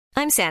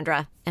I'm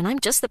Sandra, and I'm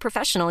just the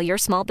professional your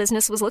small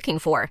business was looking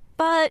for.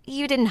 But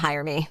you didn't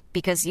hire me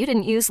because you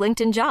didn't use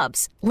LinkedIn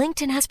Jobs.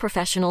 LinkedIn has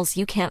professionals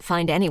you can't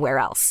find anywhere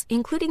else,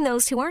 including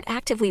those who aren't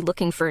actively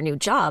looking for a new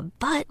job,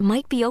 but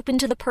might be open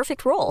to the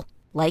perfect role,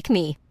 like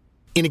me.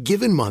 In a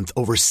given month,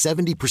 over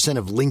 70%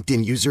 of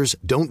LinkedIn users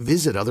don't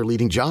visit other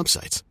leading job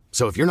sites.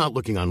 So if you're not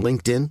looking on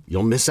LinkedIn,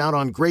 you'll miss out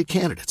on great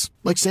candidates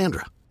like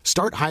Sandra.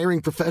 Start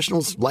hiring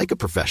professionals like a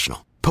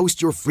professional.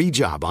 Post your free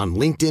job on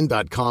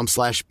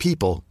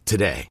linkedin.com/people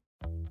today.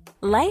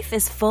 Life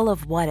is full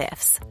of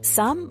what-ifs.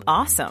 Some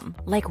awesome,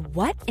 like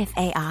what if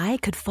AI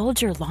could fold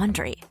your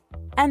laundry?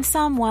 And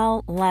some,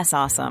 well, less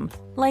awesome,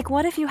 like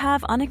what if you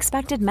have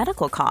unexpected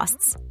medical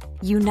costs?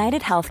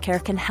 United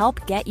Healthcare can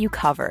help get you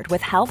covered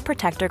with Health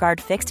Protector Guard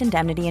fixed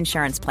indemnity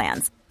insurance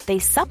plans. They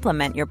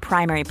supplement your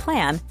primary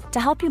plan to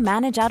help you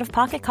manage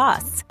out-of-pocket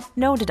costs.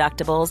 No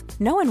deductibles,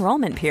 no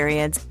enrollment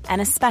periods,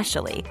 and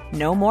especially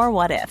no more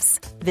what-ifs.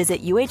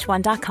 Visit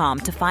uh1.com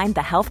to find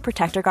the Health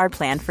Protector Guard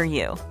plan for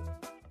you.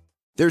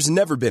 There's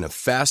never been a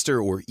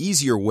faster or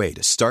easier way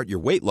to start your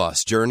weight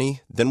loss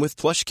journey than with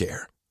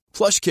PlushCare.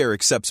 PlushCare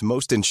accepts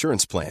most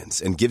insurance plans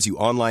and gives you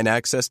online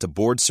access to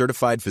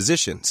board-certified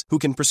physicians who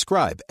can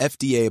prescribe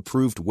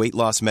FDA-approved weight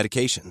loss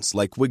medications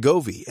like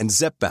Wegovy and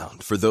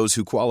Zepbound for those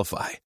who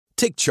qualify.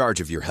 Take charge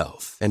of your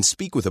health and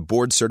speak with a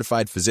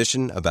board-certified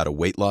physician about a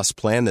weight loss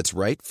plan that's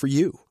right for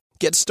you.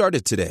 Get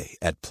started today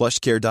at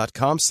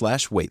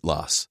plushcare.com/weight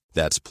loss.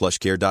 That's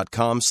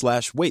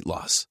plushcare.com/weight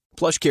loss.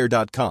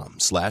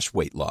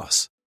 plushcare.com/weight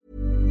loss.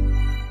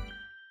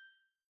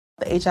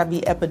 The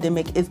HIV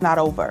epidemic is not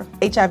over.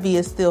 HIV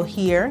is still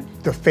here.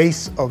 The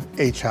face of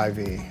HIV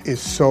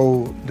is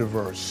so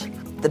diverse.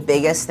 The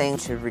biggest thing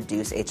to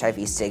reduce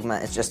HIV stigma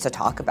is just to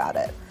talk about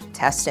it.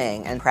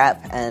 Testing and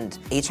PrEP and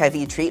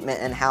HIV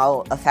treatment and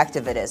how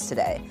effective it is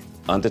today.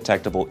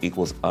 Undetectable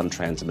equals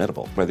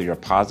untransmittable. Whether you're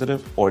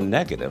positive or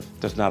negative,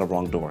 there's not a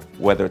wrong door.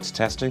 Whether it's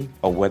testing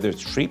or whether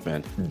it's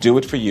treatment, do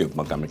it for you,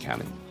 Montgomery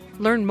County.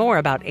 Learn more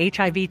about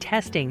HIV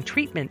testing,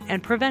 treatment,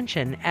 and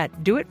prevention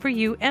at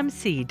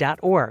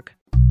doitforyoumc.org.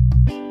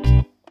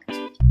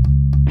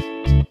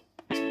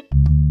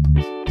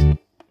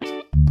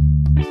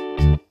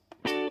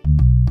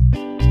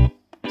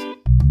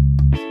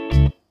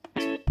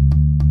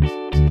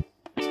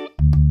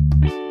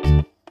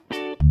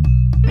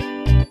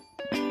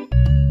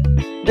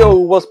 Yo,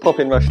 what's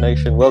poppin', Rush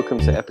Nation? Welcome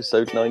to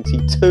episode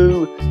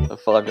 92 of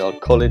 5 Yard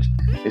College.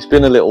 It's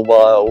been a little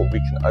while. We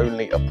can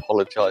only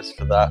apologise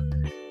for that.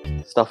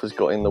 Stuff has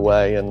got in the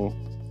way, and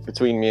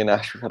between me and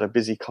Ash, we've had a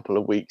busy couple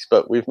of weeks,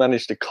 but we've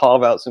managed to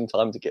carve out some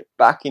time to get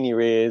back in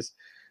your ears.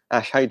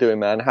 Ash, how you doing,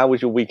 man? How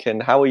was your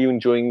weekend? How are you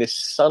enjoying this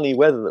sunny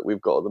weather that we've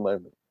got at the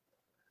moment?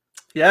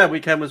 Yeah,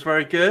 weekend was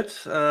very good.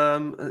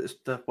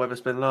 The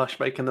weather's been lush,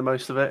 making the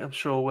most of it. I'm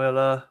sure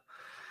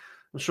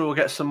we'll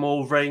get some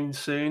more rain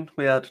soon.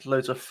 We had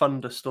loads of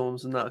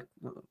thunderstorms in that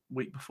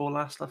week before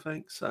last, I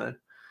think. So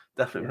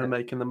definitely we're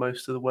making the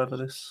most of the weather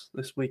this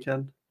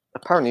weekend.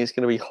 Apparently it's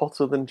going to be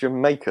hotter than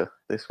Jamaica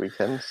this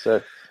weekend.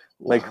 So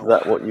make of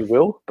that what you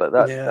will. But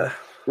that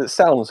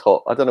sounds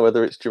hot. I don't know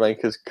whether it's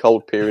Jamaica's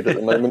cold period at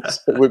the moment.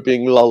 So we're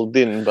being lulled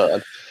in,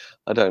 but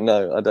I don't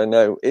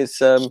know.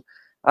 It's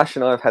Ash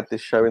and I have had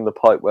this show in the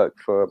pipework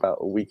for about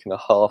a week and a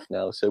half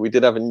now. So we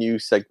did have a new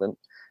segment.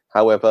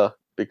 However,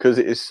 because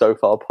it is so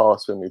far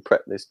past when we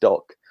prepped this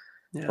doc,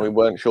 and we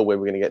weren't sure when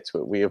we were going to get to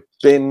it, we have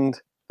binned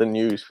the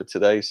news for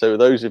today. So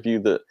those of you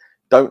that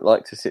don't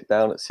like to sit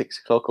down at 6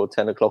 o'clock or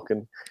 10 o'clock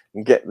and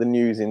get the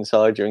news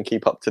inside you and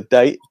keep up to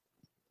date,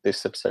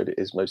 this episode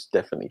is most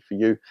definitely for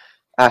you.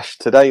 Ash,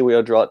 today we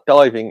are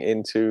diving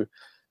into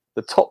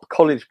the top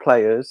college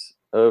players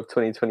of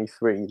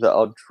 2023 that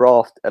are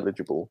draft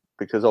eligible,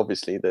 because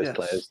obviously there's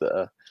players that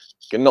are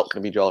not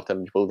going to be draft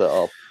eligible that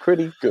are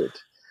pretty good.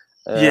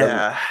 So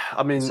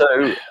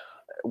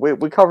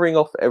we're covering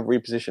off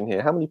every position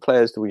here. How many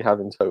players do we have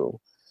in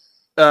total?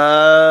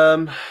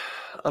 A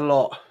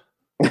lot.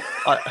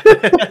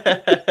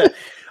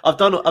 I've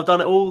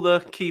done all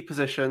the key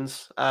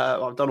positions.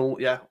 I've done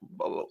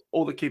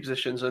all the key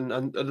positions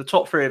and the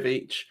top three of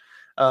each.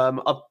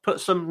 I've put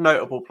some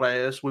notable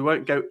players. We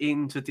won't go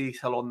into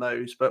detail on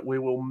those, but we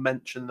will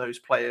mention those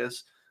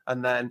players.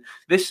 And then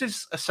this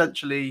is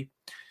essentially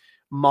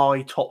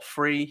my top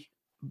three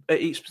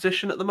at each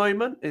position at the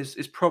moment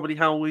is probably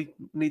how we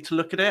need to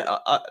look at it.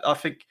 I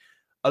think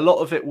a lot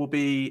of it will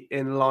be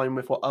in line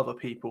with what other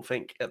people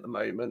think at the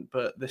moment,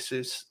 but this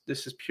is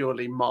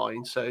purely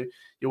mine. So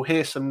you'll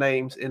hear some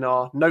names in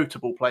our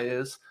notable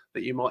players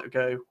that you might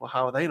go, well,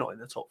 how are they not in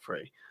the top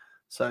three?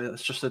 So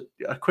that's just a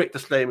quick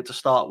disclaimer to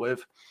start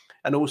with.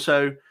 And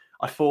also,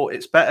 I thought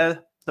it's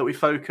better that we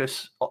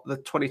focus on the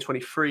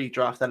 2023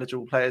 draft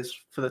eligible players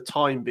for the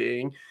time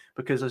being,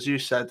 because as you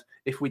said,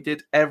 if we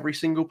did every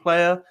single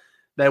player,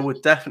 there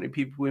would definitely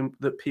be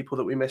people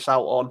that we miss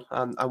out on,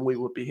 and we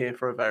would be here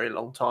for a very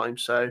long time.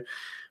 So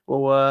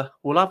we'll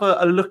have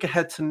a look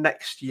ahead to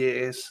next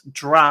year's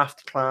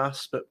draft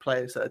class, but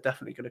players that are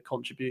definitely going to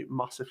contribute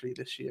massively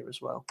this year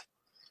as well.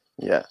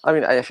 Yeah, I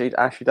mean, Ash,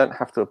 you don't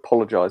have to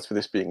apologise for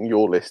this being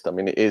your list. I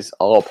mean, it is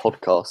our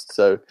podcast,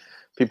 so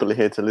people are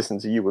here to listen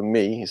to you and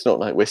me. It's not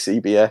like we're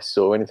CBS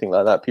or anything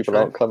like that. People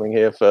aren't coming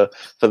here for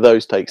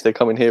those takes. They're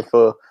coming here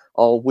for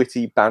our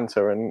witty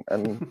banter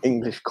and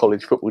English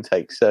college football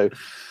takes. So,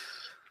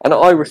 and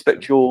I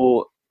respect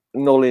your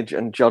knowledge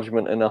and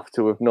judgment enough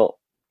to have not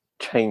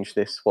changed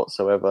this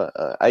whatsoever.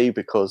 A,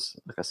 because,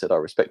 like I said, I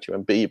respect you,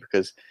 and B,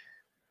 because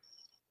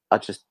I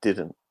just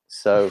didn't.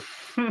 So,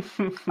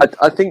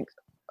 I think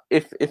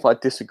if I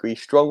disagree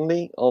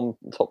strongly on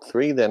top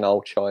three, then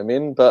I'll chime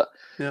in. But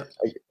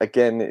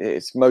again,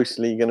 it's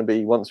mostly going to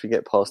be, once we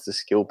get past the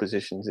skill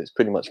positions, it's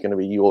pretty much going to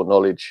be your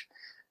knowledge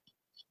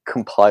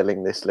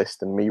compiling this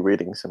list and me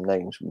reading some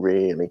names,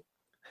 really.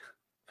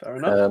 Fair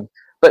enough.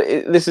 But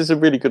this is a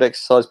really good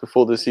exercise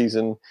before the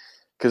season,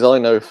 because I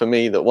know for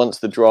me that once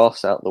the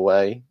draft's out the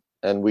way,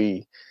 and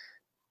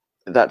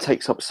that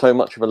takes up so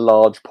much of a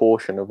large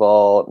portion of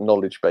our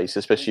knowledge base,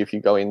 especially if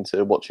you go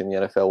into watching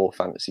the NFL or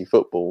fantasy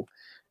football.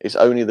 It's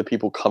only the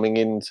people coming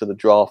into the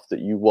draft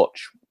that you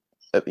watch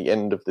at the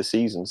end of the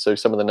season. So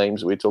some of the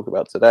names that we talk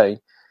about today,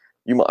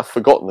 you might have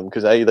forgotten them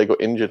because A, they got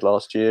injured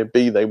last year,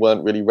 B, they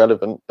weren't really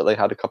relevant, but they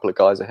had a couple of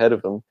guys ahead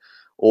of them,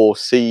 or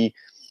C,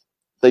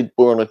 they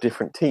were on a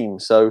different team.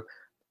 So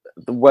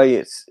the way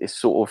it's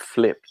sort of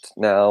flipped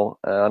now,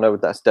 I know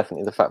that's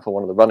definitely the fact for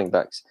one of the running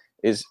backs,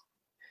 is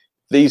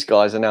these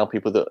guys are now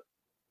people that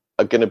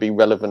are going to be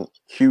relevant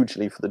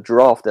hugely for the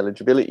draft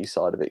eligibility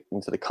side of it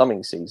into the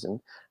coming season.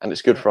 And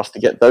it's good for us to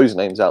get those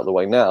names out of the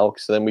way now,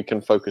 because then we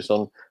can focus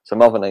on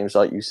some other names,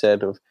 like you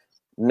said, of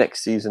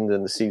next season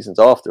and the seasons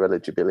after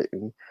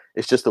eligibility.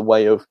 It's just a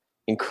way of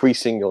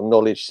increasing your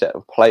knowledge set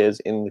of players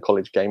in the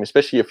college game,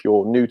 especially if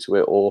you're new to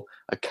it or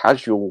a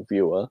casual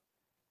viewer,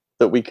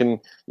 that we can,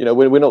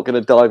 we're not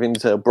going to dive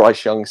into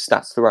Bryce Young's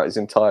stats throughout his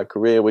entire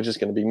career. We're just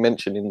going to be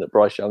mentioning that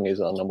Bryce Young is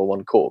our number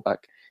one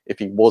quarterback. If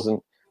he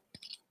wasn't,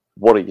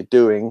 what are you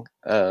doing?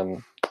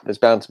 There's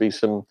bound to be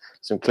some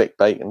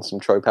clickbait and some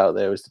trope out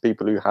there as to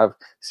people who have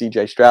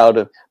CJ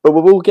Stroud. But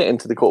we'll get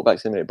into the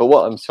quarterbacks in a minute. But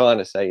what I'm trying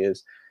to say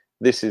is,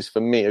 this is, for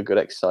me, a good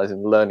exercise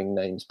in learning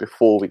names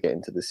before we get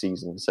into the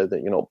season, so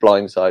that you're not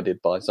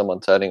blindsided by someone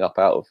turning up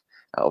out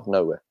of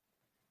nowhere.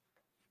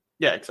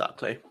 Yeah,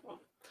 exactly.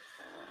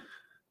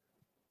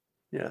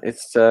 Yeah,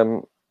 it's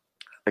well,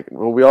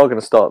 we are going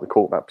to start at the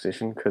quarterback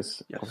position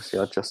because obviously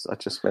I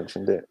just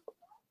mentioned it.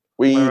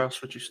 Where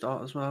else would you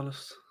start as well?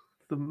 It's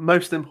the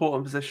most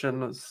important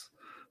position as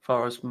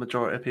far as the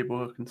majority of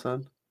people are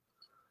concerned.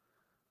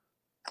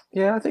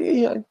 Yeah, I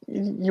think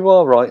you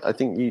are right. I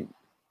think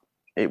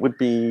it would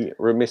be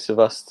remiss of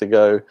us to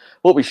go.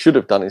 What we should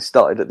have done is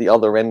started at the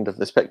other end of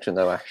the spectrum,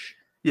 though, Ash.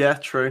 Yeah,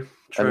 true.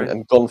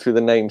 And gone through the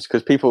names,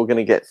 because people are going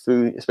to get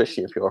through,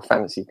 especially if you're a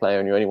fantasy player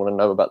and you only want to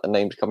know about the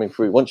names coming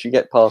through. Once you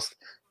get past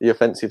the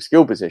offensive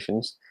skill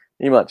positions,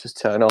 you might just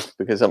turn off,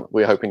 because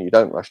we're hoping you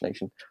don't, Rush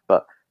Nation.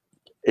 But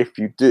if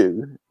you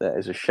do, that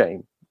is a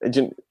shame.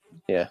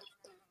 Yeah,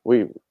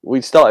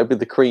 we started with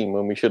the cream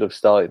when we should have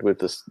started with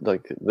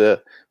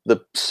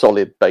the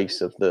solid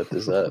base of the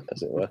dessert,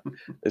 as it were.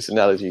 This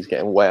analogy is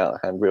getting way out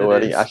of hand real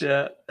early. Ash,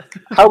 yeah.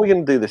 How are we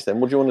going to do this then?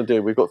 What do you want to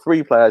do? We've got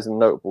 3 players and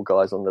notable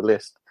guys on the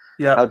list.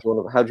 Yeah. How do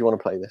you want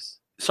to play this?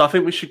 So I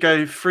think we should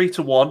go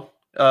 3-1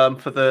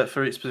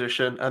 for each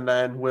position, and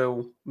then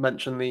we'll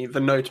mention the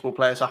notable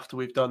players after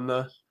we've done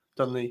the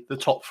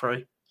top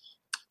 3.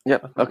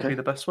 Yep. Okay. Would be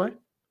the best way.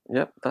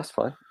 Yep, that's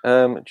fine.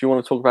 Do you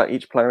want to talk about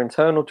each player in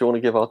turn, or do you want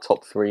to give our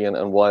top 3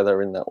 and why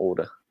they're in that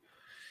order?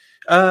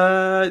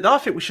 I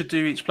think we should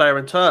do each player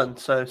in turn.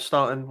 So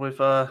starting with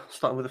the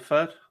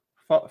third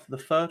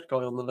guy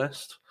on the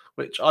list,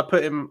 which I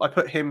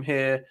put him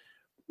here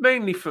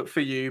mainly for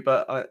you,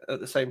 but at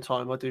the same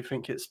time, I do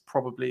think it's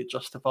probably a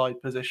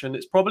justified position.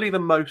 It's probably the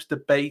most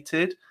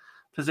debated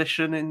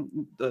position in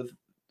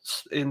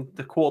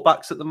the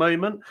quarterbacks at the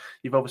moment.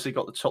 You've obviously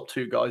got the top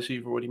 2 guys who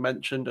you've already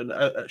mentioned, and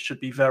it should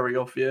be very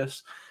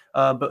obvious.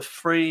 But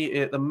 3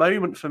 at the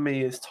moment for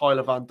me is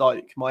Tyler Van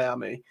Dyke,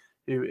 Miami,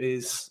 who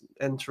is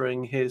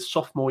entering his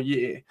sophomore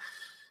year.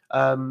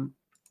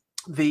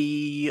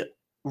 The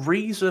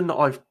reason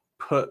I've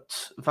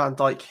put Van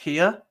Dyke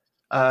here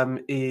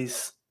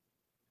is,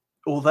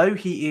 although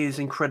he is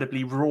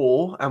incredibly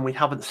raw and we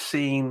haven't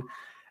seen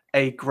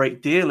a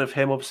great deal of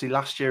him, obviously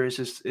last year is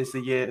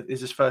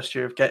his first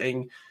year of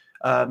getting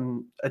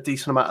a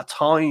decent amount of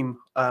time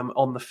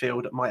on the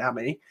field at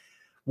Miami.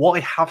 What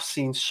I have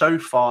seen so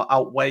far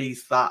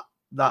outweighs that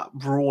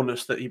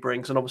rawness that he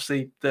brings, and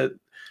obviously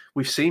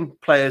we've seen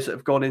players that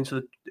have gone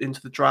into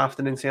the draft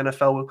and into the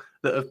NFL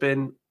that have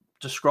been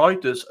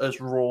described as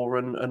raw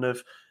and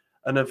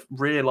have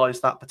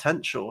realised that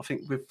potential. I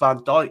think with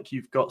Van Dyke,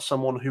 you've got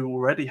someone who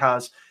already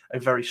has a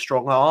very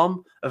strong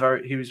arm,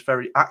 who's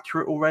very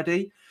accurate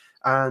already,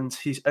 and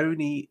he's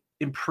only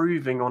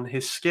improving on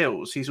his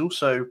skills. He's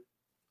also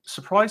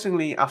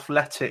surprisingly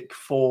athletic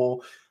for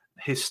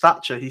his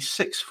stature. He's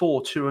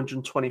 6'4",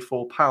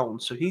 224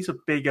 pounds, so he's a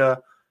bigger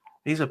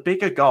He's a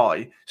bigger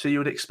guy, so you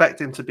would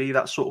expect him to be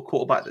that sort of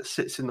quarterback that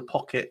sits in the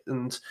pocket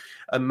and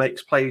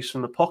makes plays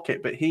from the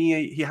pocket. But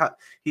he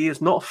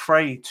is not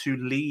afraid to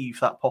leave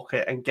that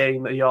pocket and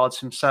gain the yards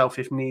himself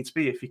if needs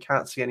be, if he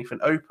can't see anything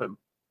open.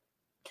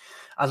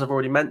 As I've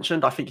already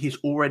mentioned, I think he's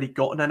already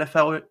got an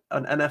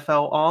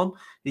NFL arm.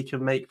 He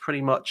can make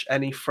pretty much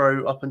any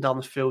throw up and down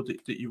the field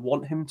that you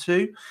want him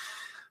to.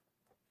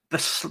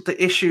 The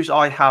issues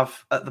I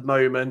have at the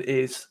moment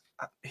is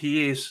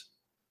he is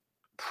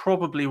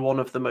probably one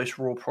of the most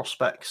raw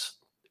prospects,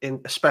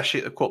 especially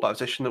at the quarterback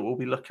position, that we'll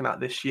be looking at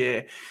this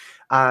year.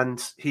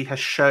 And he has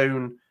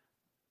shown,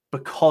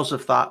 because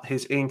of that,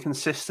 his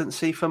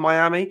inconsistency for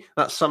Miami.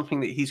 That's something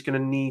that he's going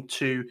to need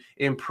to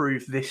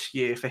improve this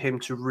year for him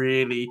to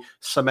really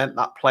cement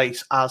that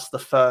place as the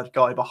third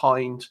guy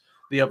behind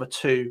the other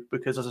two,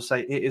 because, as I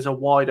say, it is a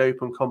wide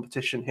open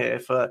competition here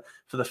for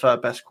the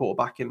third best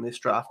quarterback in this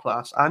draft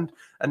class, and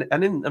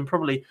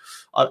probably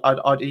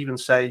I'd even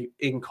say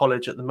in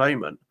college at the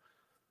moment.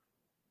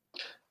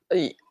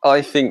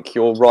 I think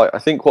you're right. I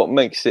think what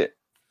makes it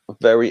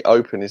very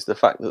open is the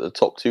fact that the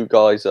top two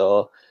guys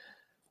are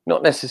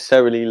not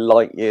necessarily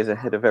light years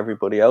ahead of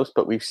everybody else,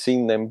 but we've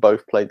seen them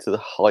both play to the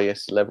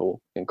highest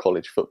level in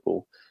college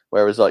football.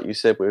 Whereas, like you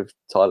said, with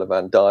Tyler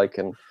Van Dyke,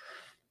 and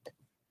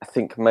I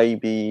think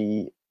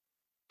maybe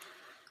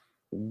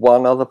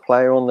one other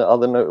player on the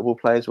other notable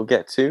players we'll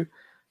get to.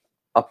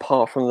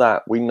 Apart from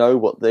that, we know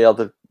what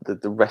the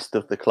rest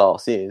of the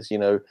class is. You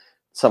know,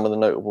 some of the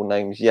notable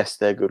names, yes,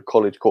 they're good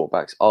college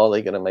quarterbacks. Are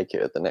they going to make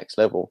it at the next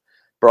level?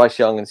 Bryce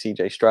Young and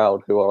CJ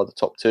Stroud, who are the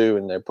top two,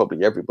 and they're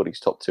probably everybody's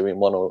top two in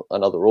one or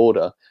another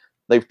order,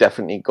 they've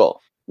definitely got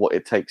what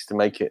it takes to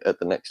make it at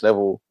the next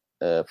level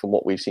from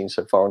what we've seen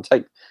so far on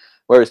tape.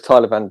 Whereas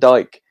Tyler Van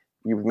Dyke,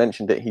 you've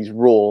mentioned it, he's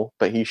raw,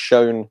 but he's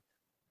shown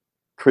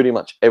pretty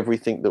much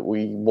everything that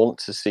we want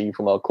to see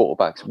from our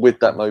quarterbacks with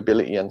that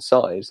mobility and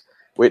size,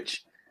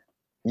 which,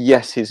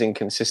 yes, his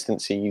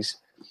inconsistencies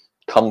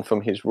come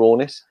from his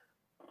rawness.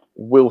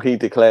 Will he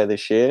declare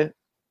this year?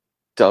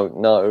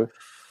 Don't know.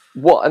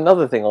 What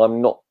another thing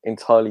I'm not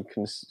entirely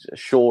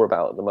sure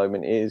about at the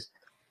moment is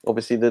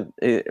obviously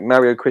the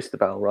Mario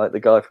Cristobal, right? The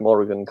guy from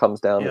Oregon comes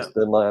down as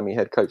the Miami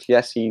head coach.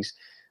 Yes, he's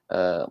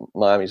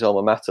Miami's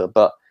alma mater,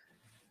 but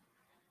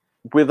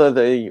with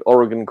the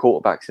Oregon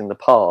quarterbacks in the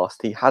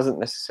past, he hasn't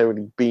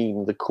necessarily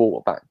been the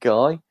quarterback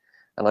guy.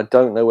 And I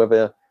don't know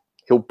whether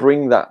he'll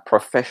bring that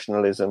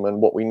professionalism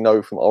and what we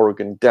know from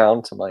Oregon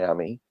down to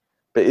Miami.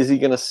 But is he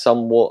going to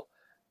somewhat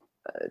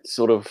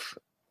sort of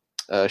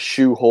not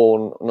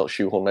shoehorn,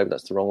 maybe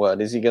that's the wrong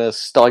word. Is he going to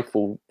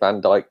stifle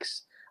Van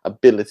Dyke's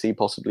ability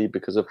possibly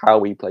because of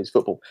how he plays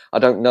football? I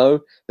don't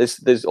know.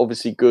 There's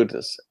obviously good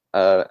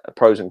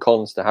pros and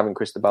cons to having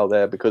Cristobal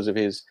there because of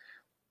his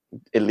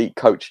elite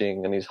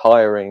coaching and his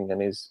hiring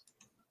and his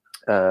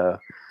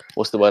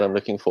what's the word I'm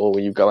looking for,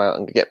 where you go out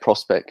and get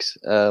prospects,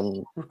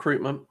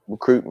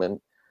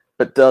 recruitment.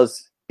 But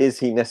is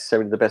he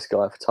necessarily the best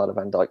guy for Tyler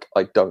Van Dyke?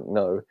 I don't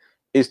know.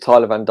 Is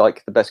Tyler Van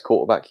Dyke the best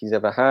quarterback he's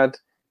ever had?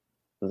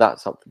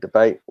 That's up for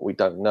debate. We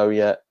don't know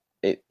yet.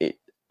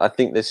 I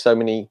think there's so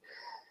many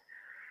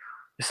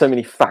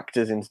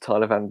factors into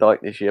Tyler Van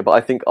Dyke this year, but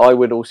I think I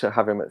would also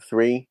have him at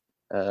 3,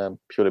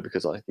 purely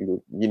because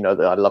you know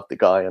that I love the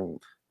guy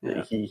and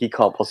he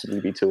can't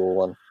possibly be 2 or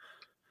 1.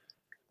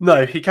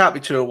 No, he can't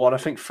be 2 or 1. I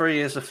think 3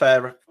 is a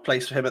fair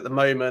place for him at the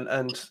moment,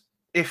 and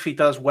if he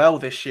does well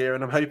this year,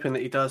 and I'm hoping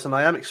that he does, and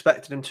I am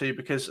expecting him to,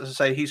 because, as I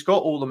say, he's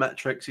got all the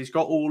metrics, he's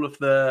got all of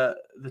the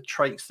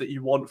traits that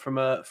you want from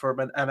an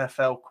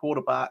NFL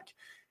quarterback,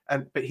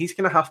 but he's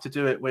going to have to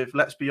do it with,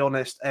 let's be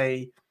honest,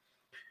 I'd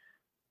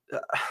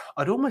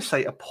almost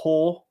say a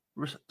poor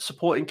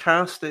supporting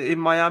cast in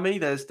Miami.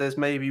 There's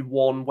maybe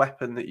one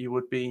weapon that you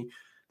would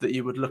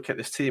look at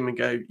this team and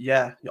go,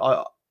 yeah,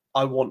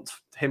 I want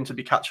him to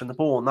be catching the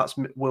ball, and that's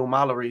Will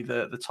Mallory,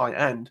 the tight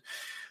end.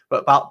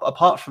 But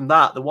apart from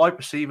that, the wide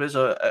receivers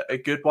are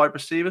good wide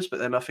receivers, but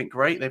they're nothing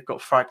great. They've got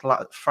Frank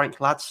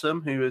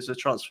Ladson, who is a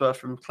transfer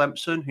from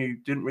Clemson, who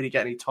didn't really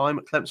get any time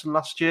at Clemson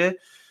last year.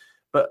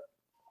 But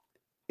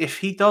if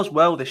he does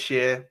well this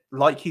year,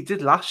 like he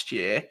did last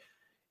year,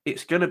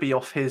 it's going to be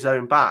off his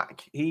own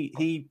back.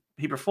 He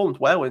performed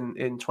well in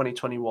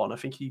 2021. I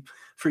think he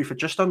threw for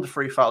just under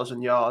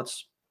 3,000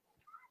 yards,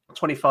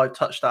 25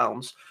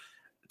 touchdowns,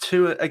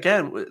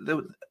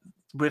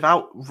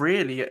 without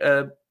really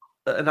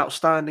an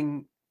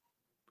outstanding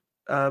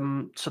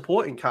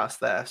supporting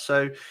cast there.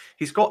 So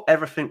he's got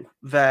everything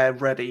there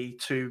ready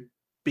to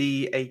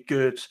be a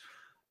good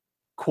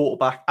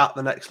quarterback at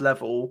the next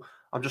level.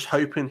 I'm just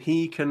hoping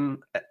he can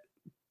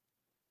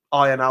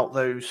iron out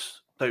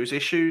those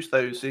issues,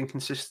 those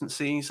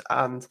inconsistencies,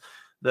 and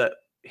that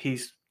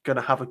he's going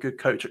to have a good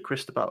coach at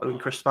Cristobal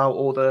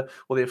or the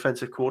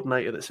offensive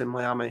coordinator that's in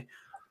Miami.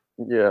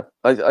 Yeah,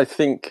 I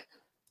think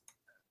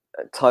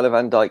Tyler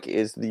Van Dyke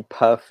is the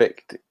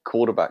perfect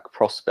quarterback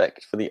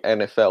prospect for the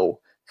NFL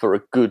for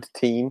a good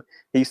team.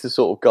 He's the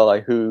sort of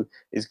guy who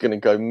is going to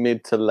go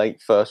mid to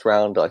late first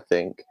round, I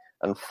think,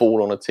 and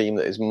fall on a team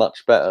that is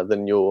much better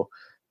than your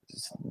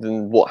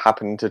than what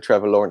happened to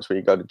Trevor Lawrence where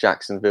you go to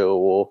Jacksonville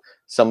or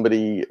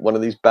one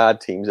of these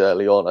bad teams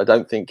early on. I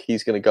don't think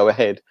he's going to go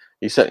ahead.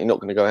 He's certainly not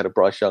going to go ahead of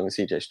Bryce Young and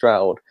CJ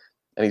Stroud,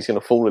 and he's going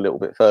to fall a little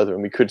bit further,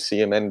 and we could see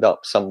him end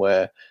up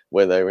somewhere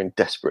where they're in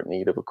desperate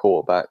need of a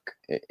quarterback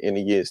in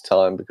a year's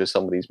time because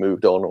somebody's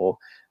moved on,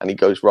 and he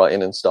goes right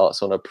in and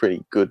starts on a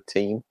pretty good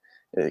team.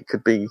 It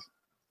could be,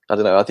 I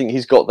don't know. I think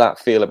he's got that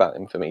feel about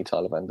him for me,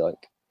 Tyler Van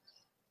Dyke.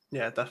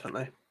 Yeah,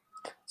 definitely.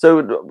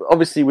 So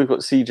obviously we've got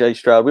CJ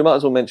Stroud. We might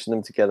as well mention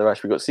them together.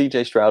 Actually, we've got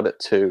CJ Stroud at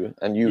 2,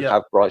 and you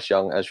have Bryce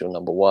Young as your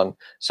number 1.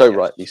 So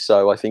rightly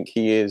so. I think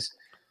he is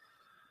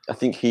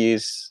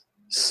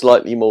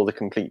slightly more the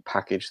complete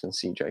package than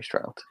CJ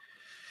Stroud.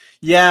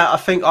 Yeah, I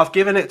think I've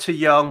given it to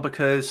Young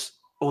because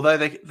although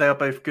they are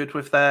both good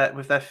with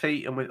their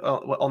feet and with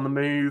on the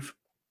move,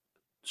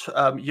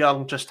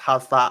 Young just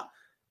has that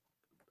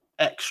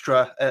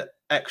extra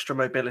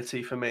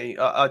mobility for me.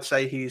 I'd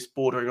say he's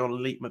bordering on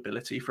elite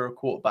mobility for a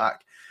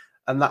quarterback,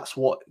 and that's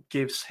what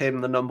gives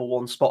him the number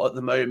 1 spot at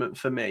the moment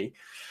for me.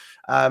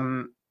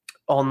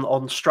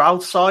 On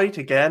Stroud's side,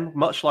 again,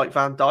 much like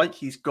Van Dyke,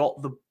 he's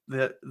got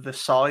the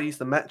size,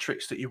 the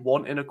metrics that you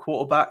want in a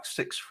quarterback: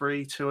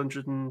 6'3",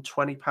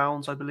 220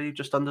 pounds, I believe,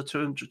 just under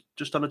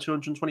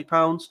 220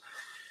 pounds,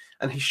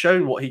 and he's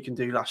shown what he can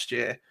do last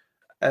year.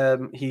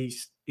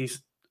 He's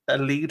a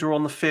leader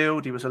on the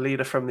field. He was a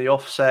leader from the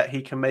offset.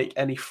 He can make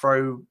any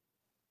throw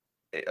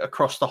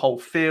across the whole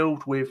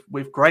field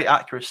with great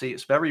accuracy.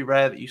 It's very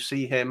rare that you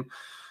see him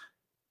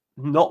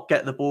not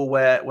get the ball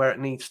where it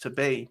needs to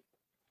be.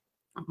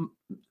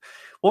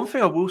 One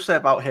thing I will say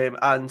about him,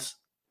 and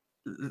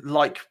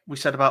like we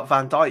said about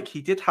Van Dyke,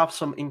 he did have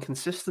some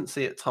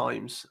inconsistency at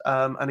times.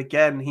 And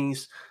again, he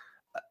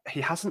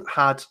hasn't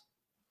had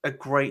a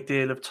great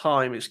deal of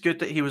time. It's good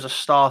that he was a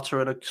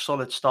starter and a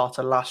solid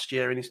starter last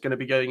year, and he's going to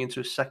be going into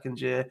his second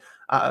year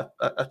at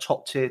a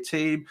top tier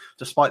team,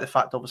 despite the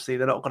fact, obviously,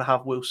 they're not going to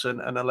have Wilson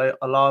and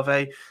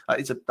Olave.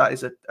 That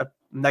is a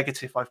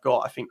negative I've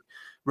got. I think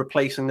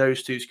replacing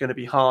those two is going to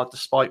be hard,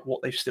 despite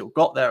what they've still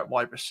got there at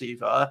wide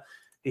receiver.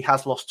 He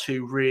has lost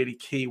 2 really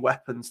key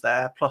weapons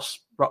there, plus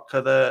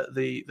Rutger,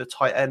 the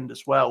tight end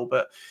as well.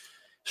 But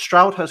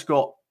Stroud has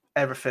got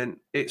everything.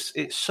 It's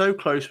so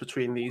close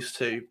between these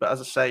two, but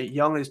as I say,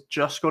 Young has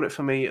just got it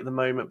for me at the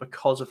moment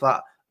because of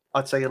that,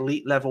 I'd say,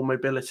 elite level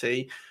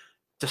mobility,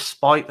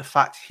 despite the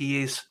fact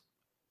he is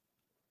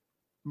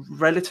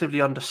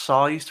relatively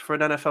undersized for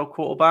an NFL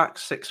quarterback,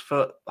 6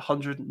 foot,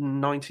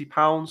 190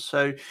 pounds.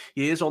 So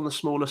he is on the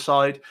smaller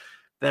side.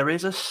 There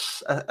is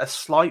a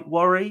slight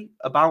worry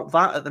about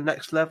that at the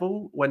next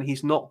level when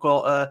he's not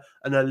got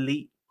an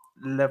elite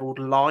leveled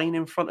line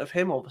in front of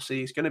him.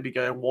 Obviously, he's going to be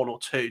going 1 or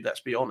 2,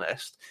 let's be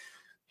honest.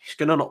 He's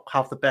going to not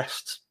have the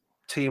best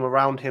team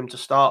around him to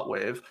start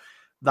with.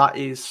 That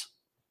is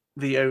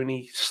the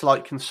only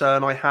slight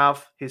concern I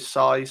have, his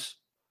size.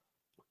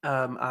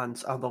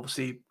 And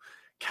obviously,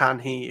 can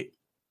he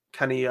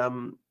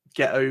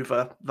get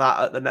over that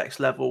at the next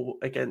level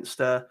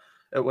against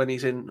when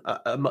he's in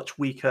a much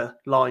weaker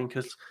line?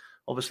 Because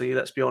obviously,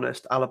 let's be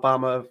honest,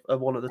 Alabama are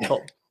one of the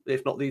top,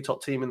 if not the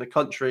top team in the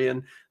country,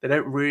 and they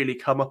don't really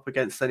come up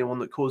against anyone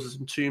that causes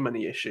them too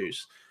many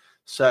issues.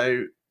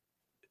 So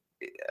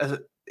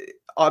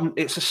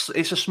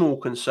it's a small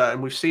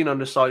concern. We've seen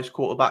undersized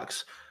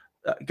quarterbacks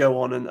go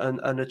on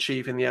and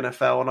achieve in the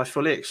NFL, and I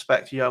fully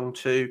expect Young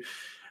to.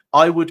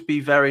 I would be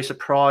very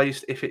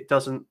surprised if it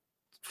doesn't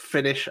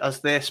finish as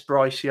this: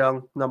 Bryce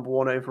Young, number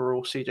 1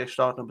 overall, CJ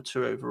Stroud, number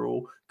 2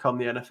 overall, come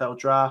the NFL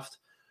draft.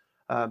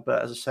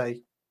 But as I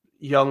say,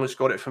 Young has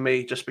got it for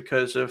me just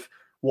because of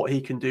what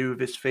he can do with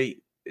his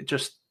feet.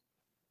 It's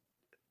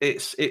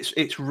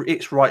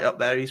right up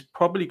there. He's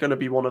probably going to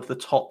be one of the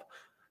top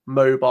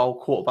mobile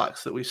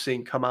quarterbacks that we've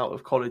seen come out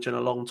of college in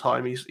a long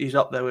time. He's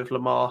up there with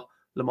Lamar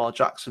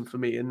Jackson for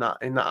me in that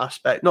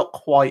aspect. Not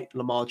quite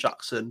Lamar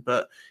Jackson,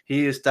 but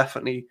he is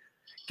definitely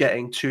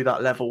getting to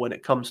that level when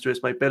it comes to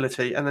his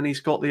mobility. And then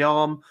he's got the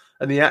arm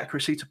and the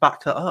accuracy to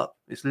back that up.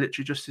 It's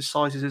literally just his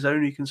size is his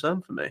only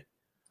concern for me.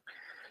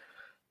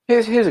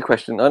 Here's a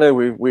question. I know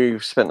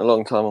we've spent a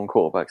long time on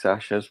quarterbacks,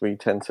 Ash, as we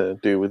tend to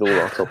do with all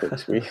our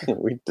topics. we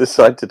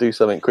decide to do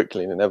something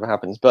quickly and it never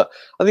happens. But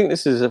I think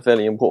this is a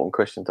fairly important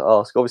question to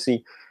ask.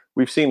 Obviously,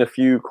 we've seen a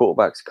few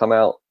quarterbacks come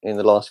out in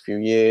the last few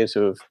years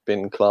who have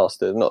been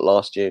classed, not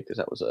last year because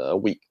that was a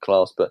weak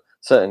class, but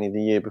certainly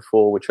the year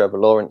before with Trevor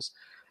Lawrence.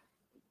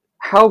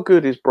 How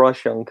good is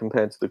Bryce Young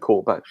compared to the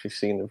quarterbacks we've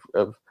seen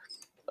of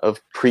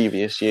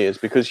previous years?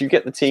 Because you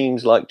get the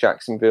teams like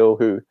Jacksonville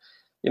who,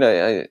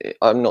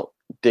 I'm not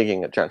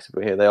digging at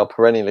Jacksonville here. They are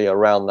perennially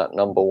around that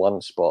number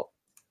 1 spot.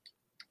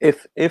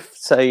 If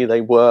say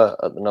they were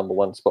at the number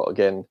 1 spot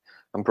again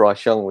and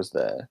Bryce Young was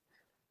there,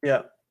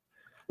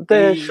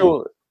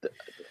 sure.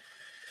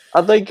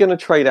 Are they going to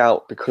trade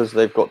out because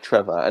they've got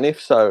Trevor? And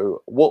if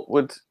so,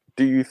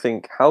 do you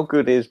think, how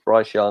good is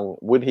Bryce Young?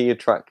 Would he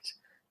attract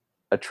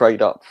a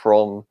trade up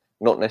from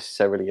not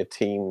necessarily a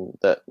team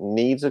that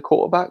needs a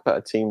quarterback, but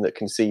a team that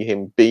can see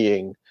him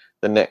being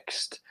the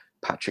next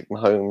Patrick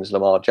Mahomes,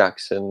 Lamar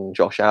Jackson,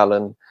 Josh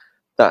Allen,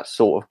 that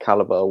sort of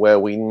caliber where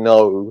we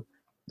know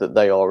that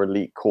they are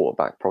elite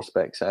quarterback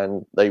prospects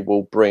and they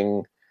will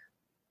bring.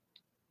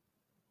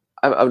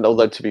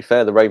 Although, to be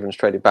fair, the Ravens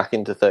traded back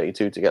into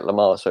 32 to get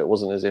Lamar, so it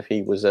wasn't as if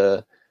he was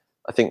I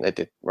think they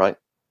did, right?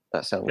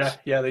 That sounds...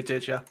 Yeah, they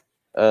did, yeah.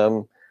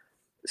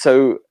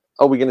 So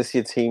are we going to see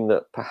a team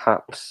that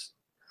perhaps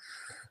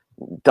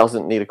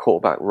doesn't need a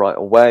quarterback right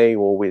away,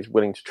 or is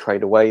willing to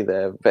trade away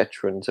their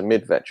veteran to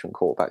mid-veteran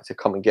quarterback to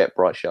come and get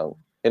Bryce Young?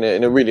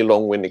 In a really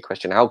long-winded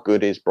question, how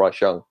good is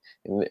Bryce Young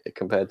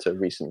compared to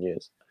recent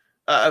years?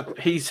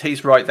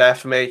 He's right there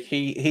for me.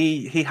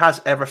 He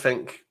has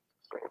everything,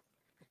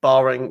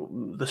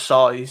 barring the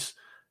size,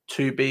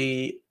 to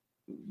be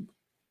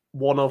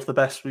one of the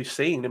best we've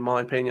seen, in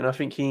my opinion. I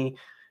think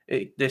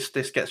this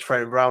gets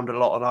thrown around a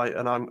lot,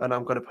 and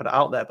I'm going to put it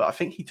out there, but I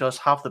think he does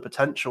have the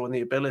potential and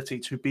the ability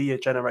to be a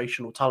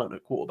generational talent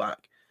at quarterback.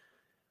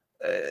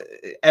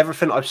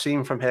 Everything I've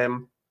seen from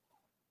him,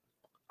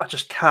 I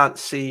just can't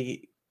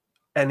see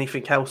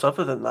anything else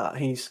other than that.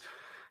 He's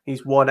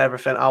won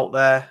everything out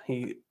there.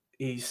 He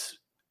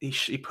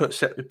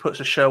puts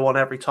a show on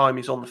every time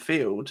he's on the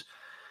field.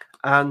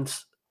 And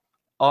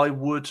I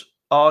would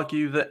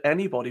argue that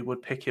anybody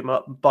would pick him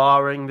up,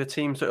 barring the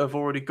teams that have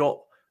already got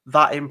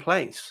that in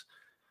place.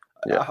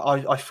 Yeah.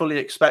 I fully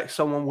expect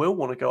someone will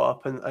want to go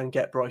up and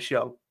get Bryce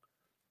Young.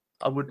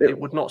 It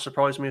would not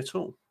surprise me at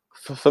all.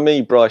 For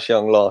me, Bryce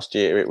Young last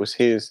year, it was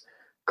his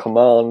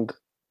command,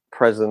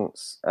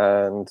 presence,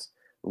 and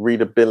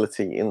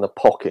readability in the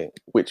pocket,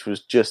 which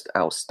was just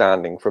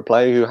outstanding for a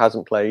player who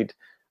hasn't played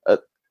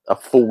a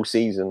full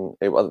season.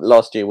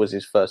 Last year was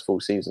his first full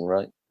season,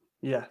 right?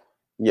 Yeah.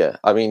 Yeah,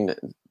 I mean,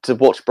 to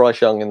watch Bryce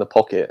Young in the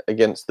pocket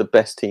against the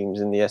best teams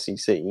in the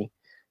SEC,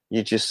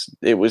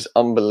 it was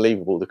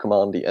unbelievable, the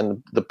command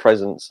and the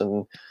presence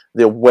and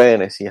the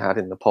awareness he had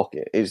in the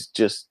pocket is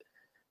just,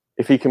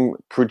 if he can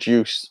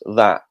produce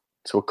that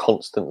to a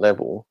constant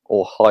level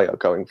or higher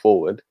going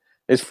forward,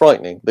 it's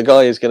frightening. The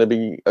guy is going to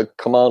be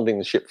commanding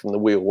the ship from the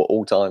wheel at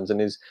all times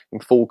and is in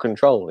full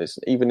control. It's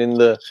even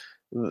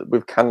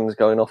with cannons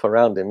going off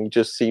around him, he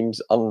just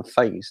seems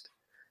unfazed.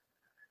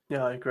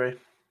 Yeah, I agree.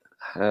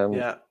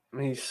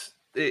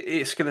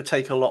 It's going to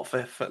take a lot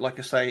for, like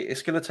I say,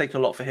 it's going to take a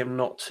lot for him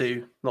not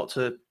to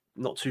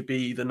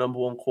be the number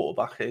one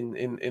quarterback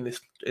in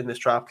this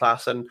draft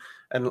class, and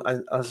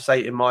as I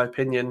say, in my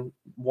opinion,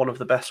 one of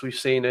the best we've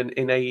seen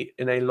in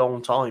a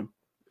long time.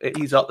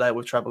 He's up there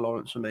with Trevor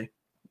Lawrence for me,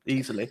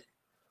 easily.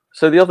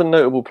 So the other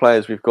notable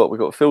players we've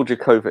got Phil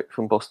Jurkovec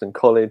from Boston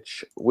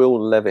College, Will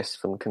Levis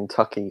from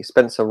Kentucky,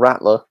 Spencer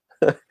Rattler,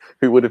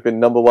 who would have been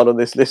number one on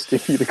this list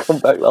if he'd have come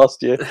back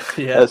last year.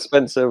 Yeah.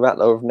 Spencer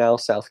Rattler of now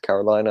South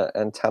Carolina,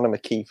 and Tanner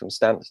McKee from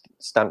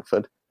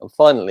Stanford. And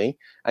finally,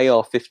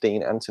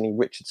 AR-15 Anthony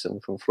Richardson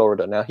from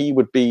Florida. Now, he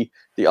would be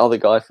the other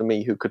guy for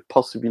me who could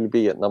possibly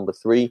be at number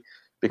 3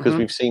 because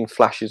we've seen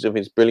flashes of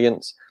his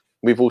brilliance.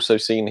 We've also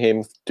seen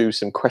him do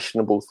some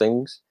questionable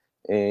things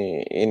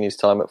in his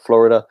time at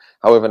Florida.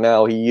 However,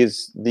 now he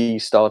is the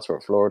starter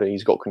at Florida.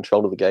 He's got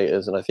control of the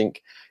Gators, and I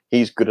think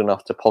he's good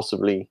enough to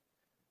possibly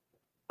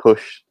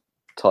push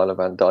Tyler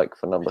Van Dyke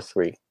for number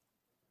 3.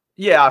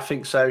 Yeah, I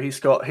think so. He's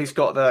got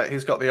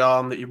the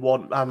arm that you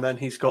want, and then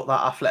he's got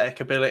that athletic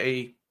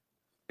ability.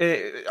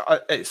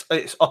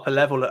 It's upper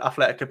level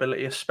athletic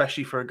ability,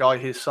 especially for a guy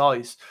his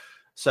size.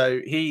 So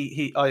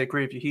I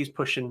agree with you. He's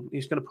going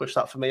to push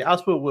that for me.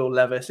 As will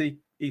Levis.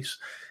 He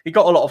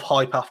got a lot of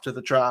hype after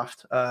the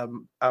draft,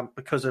 and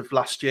because of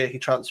last year he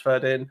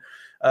transferred in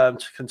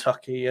to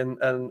Kentucky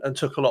and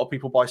took a lot of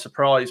people by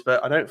surprise.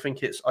 But I don't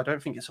think it's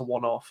a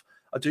one-off.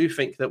 I do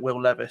think that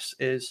Will Levis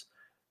is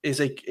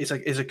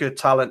a good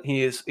talent.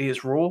 He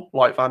is raw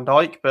like Van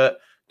Dyke, but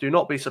do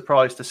not be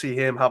surprised to see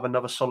him have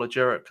another solid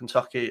year at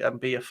Kentucky and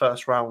be a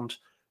first round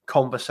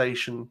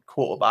conversation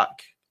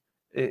quarterback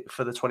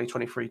for the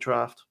 2023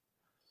 draft.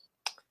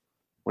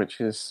 Which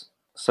is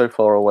so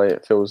far away,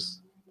 it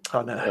feels.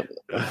 I know.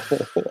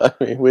 I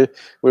mean,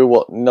 we're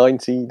what,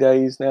 90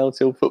 days now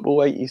till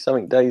football, 80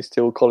 something days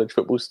till college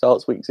football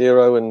starts week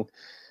 0, and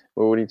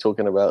we're already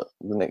talking about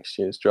the next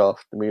year's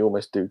draft. We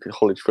almost do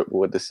college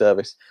football a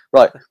disservice.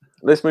 Right,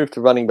 let's move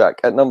to running back.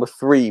 At number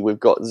 3, we've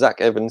got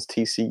Zach Evans,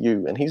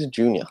 TCU, and he's a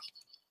junior.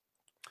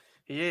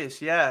 He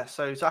is, yeah.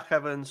 So Zach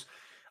Evans,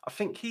 I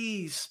think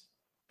he's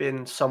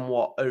been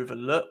somewhat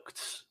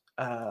overlooked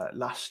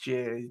last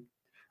year,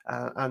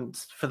 and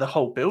for the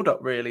whole build-up,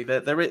 really.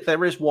 There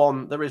is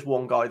one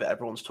guy that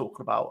everyone's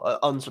talking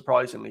about,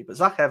 unsurprisingly, but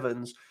Zach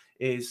Evans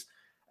is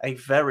a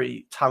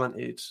very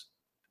talented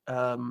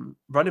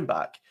running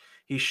back.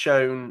 He's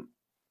shown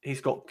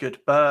he's got good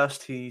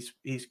burst. He's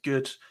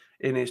good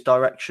in his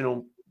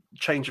directional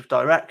change of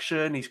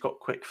direction. He's got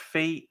quick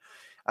feet.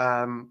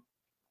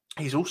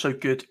 He's also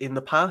good in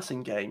the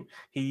passing game.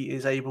 He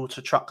is able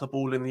to track the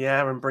ball in the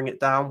air and bring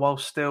it down while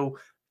still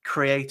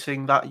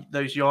creating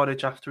those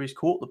yardage after he's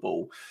caught the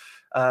ball.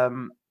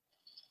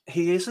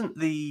 He isn't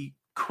the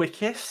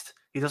quickest.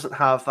 He doesn't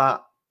have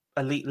that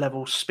elite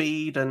level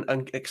speed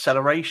and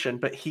acceleration,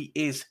 but he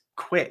is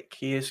quick.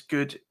 He is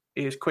good.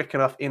 He is quick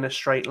enough in a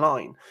straight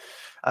line.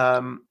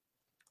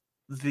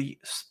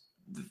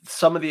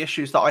 some of the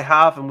issues that I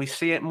have, and we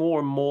see it more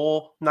and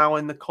more now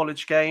in the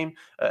college game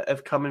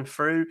of coming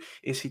through,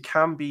 is he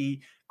can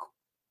be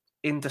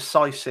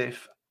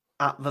indecisive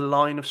at the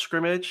line of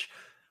scrimmage.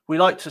 We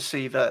like to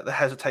see the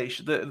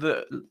hesitation.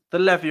 The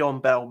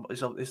Le'Veon Bell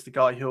is the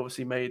guy who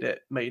obviously made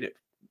it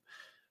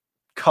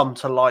come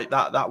to light,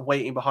 that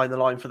waiting behind the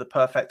line for the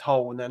perfect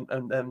hole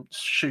and then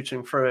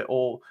shooting through it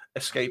or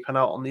escaping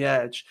out on the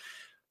edge.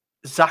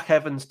 Zach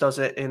Evans does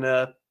it in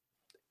a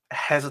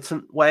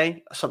hesitant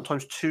way,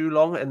 sometimes too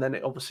long, and then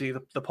obviously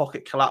the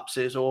pocket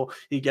collapses or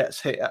he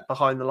gets hit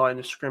behind the line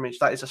of scrimmage.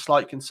 That is a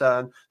slight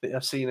concern that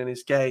I've seen in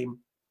his game.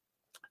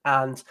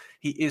 And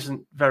he's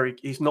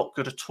not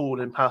good at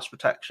all in pass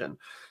protection.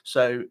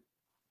 So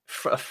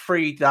a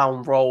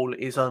 3-down role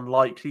is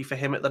unlikely for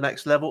him at the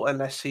next level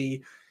unless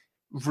he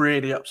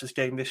really ups his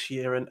game this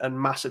year and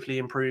massively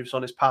improves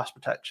on his pass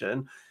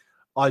protection.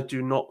 I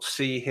do not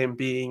see him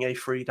being a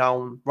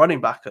 3-down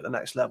running back at the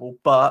next level,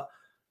 but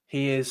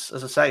he is,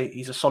 as I say,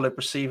 he's a solid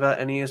receiver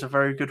and he is a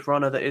very good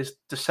runner that is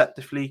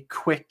deceptively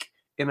quick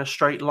in a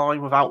straight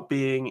line without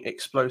being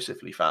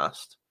explosively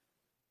fast.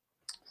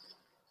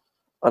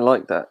 I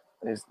like that.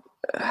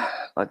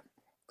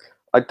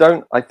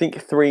 I think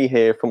 3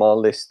 here from our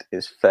list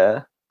is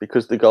fair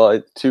because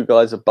the 2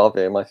 guys above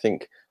him, I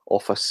think,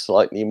 offer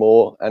slightly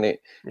more, and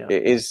it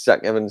is Zach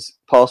Evans.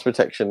 Pass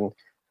protection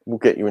will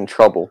get you in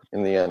trouble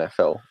in the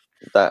NFL.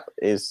 That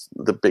is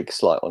the big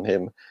slight on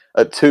him.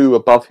 At 2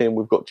 above him,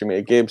 we've got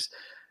Jahmyr Gibbs.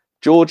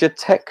 Georgia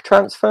Tech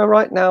transfer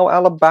right now.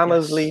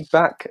 Alabama's lead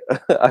back.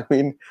 I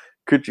mean,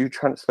 could you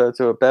transfer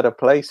to a better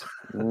place?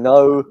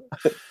 No.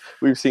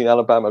 We've seen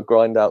Alabama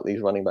grind out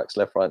these running backs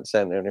left, right, and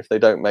center, and if they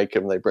don't make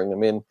them, they bring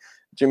them in.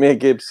 Jahmyr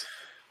Gibbs,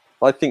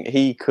 I think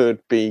he could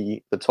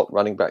be the top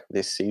running back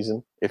this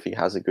season if he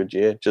has a good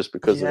year, just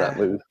because of that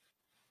move.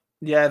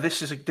 Yeah,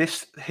 this is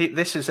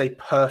a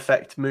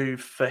perfect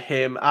move for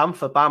him and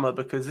for Bama,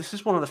 because this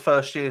is one of the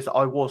first years that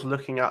I was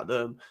looking at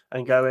them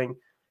and going,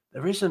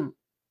 there isn't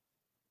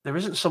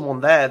someone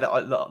there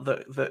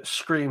that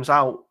screams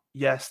out,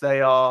 yes,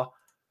 they are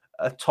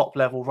a top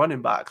level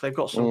running back. They've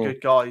got some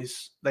good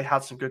guys. They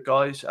had some good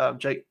guys.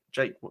 Jace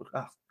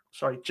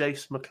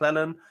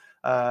McClellan,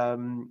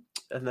 and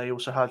they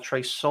also had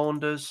Trace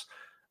Saunders.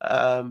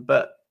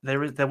 But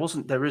there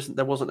wasn't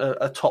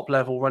a top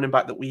level running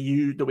back that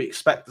we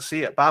expect to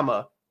see at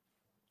Bama.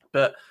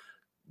 But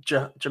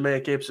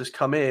Jahmyr Gibbs has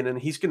come in and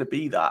he's going to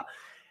be that.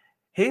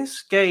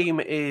 His game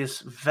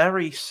is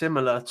very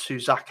similar to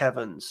Zach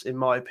Evans, in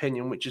my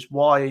opinion, which is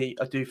why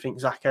I do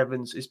think Zach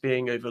Evans is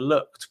being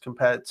overlooked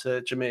compared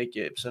to Jahmyr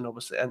Gibbs, and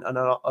obviously and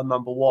a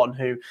number one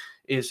who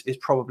is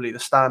probably the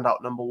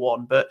standout number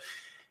one. But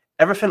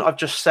everything I've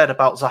just said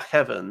about Zach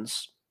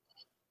Evans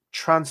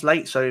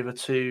translates over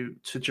to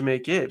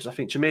Jahmyr Gibbs. I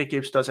think Jahmyr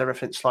Gibbs does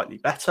everything slightly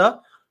better,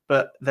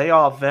 but they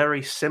are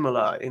very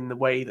similar in the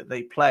way that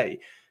they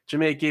play.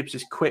 Jahmyr Gibbs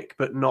is quick,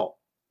 but not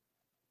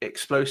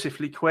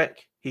explosively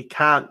quick. He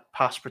can't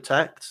pass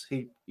protect.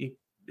 I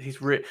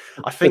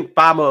think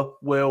Bama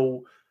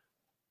will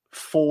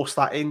force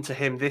that into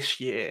him this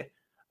year,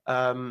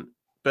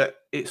 but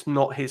it's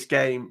not his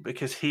game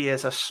because he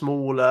is a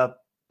smaller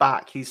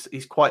back. He's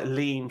quite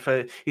lean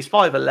he's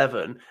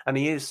 5'11" and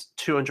he is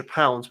 200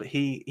 pounds, but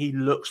he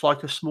looks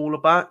like a smaller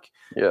back.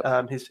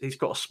 Yeah. He's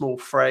got a small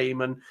frame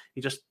and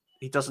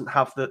he doesn't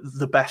have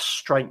the best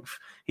strength.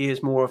 He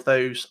is more of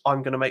those,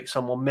 I'm going to make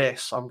someone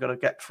miss. I'm going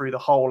to get through the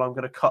hole. I'm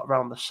going to cut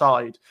around the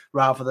side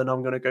rather than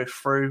I'm going to go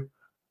through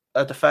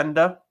a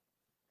defender.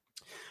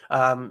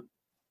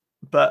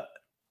 But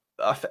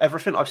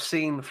everything I've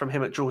seen from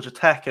him at Georgia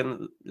Tech,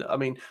 and I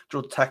mean,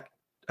 Georgia Tech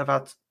have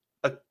had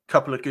a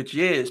couple of good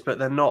years, but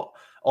they're not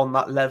on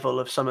that level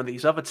of some of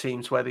these other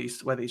teams where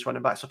these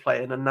running backs are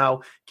playing. And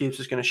now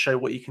Gibbs is going to show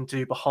what you can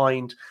do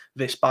behind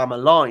this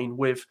Bama line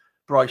with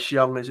Bryce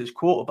Young as his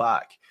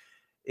quarterback.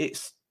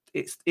 It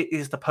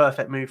is the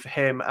perfect move for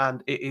him,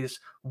 and it is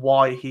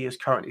why he is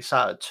currently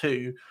sat at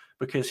 2,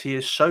 because he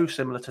is so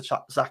similar to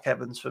Zach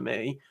Evans for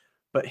me,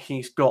 but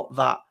he's got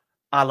that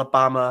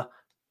Alabama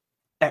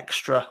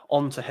extra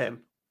onto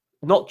him.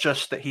 Not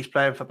just that he's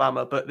playing for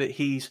Bama, but that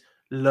he's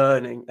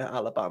learning at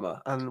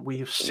Alabama, and we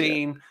have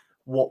seen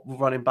what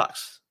running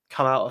backs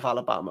come out of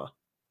Alabama.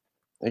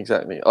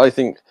 Exactly. I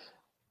think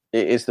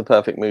it is the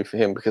perfect move for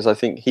him because I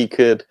think he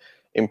could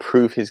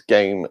improve his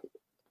game.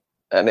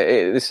 And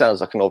this sounds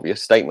like an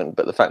obvious statement,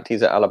 but the fact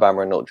he's at Alabama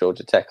and not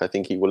Georgia Tech, I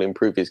think he will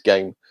improve his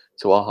game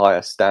to a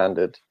higher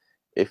standard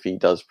if he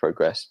does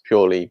progress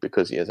purely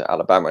because he is at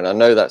Alabama. And I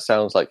know that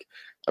sounds like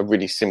a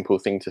really simple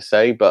thing to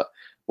say, but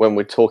when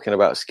we're talking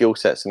about skill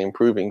sets and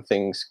improving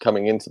things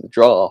coming into the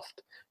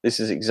draft, this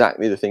is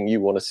exactly the thing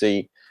you want to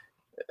see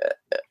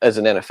as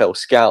an NFL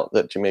scout,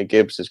 that Jahmyr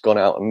Gibbs has gone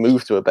out and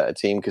moved to a better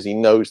team because he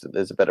knows that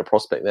there's a better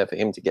prospect there for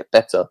him to get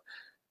better.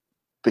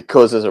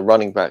 Because as a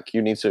running back,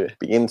 you need to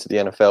be into the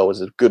NFL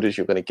as good as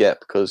you're going to get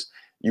because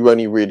you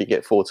only really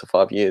get 4 to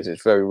 5 years.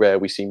 It's very rare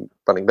we see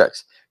running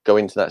backs go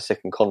into that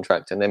second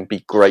contract and then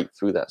be great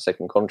through that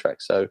second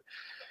contract. So,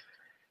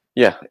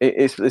 yeah,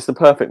 it's the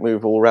perfect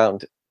move all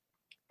round.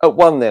 At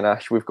 1 then,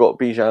 Ash, we've got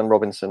Bijan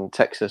Robinson,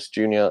 Texas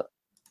Junior.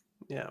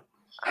 Yeah.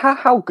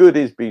 How good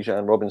is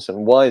Bijan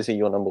Robinson? Why is he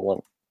your number 1?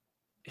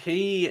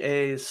 He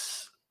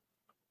is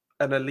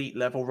an elite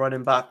level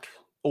running back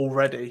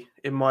already,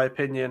 in my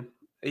opinion.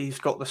 He's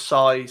got the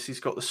size, he's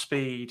got the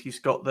speed, he's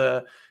got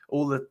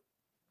all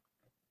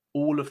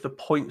of the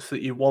points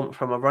that you want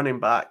from a running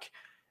back.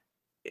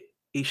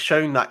 He's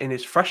shown that in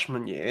his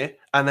freshman year,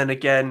 and then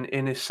again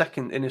in his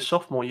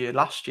sophomore year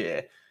last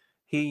year.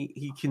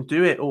 He can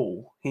do it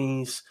all.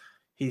 He's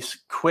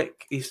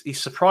quick. He's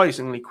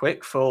surprisingly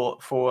quick for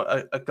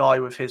a guy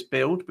with his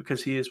build,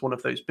 because he is one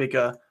of those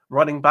bigger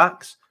running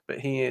backs. But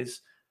he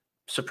is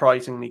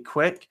surprisingly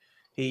quick.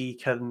 He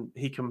can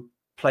get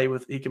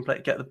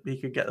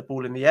the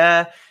ball in the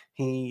air.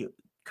 He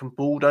can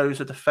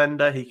bulldoze a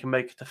defender. He can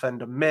make a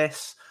defender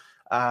miss.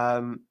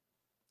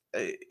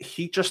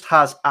 He just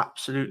has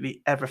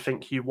absolutely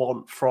everything you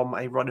want from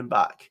a running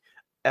back,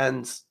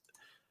 and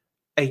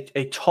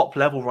a top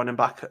level running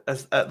back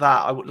as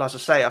I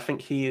say, I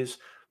think he is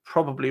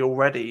probably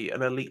already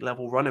an elite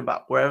level running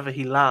back. Wherever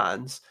he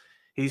lands,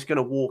 he's going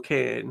to walk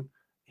in,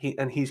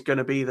 and he's going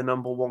to be the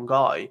number 1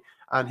 guy,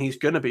 and he's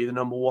going to be the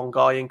number 1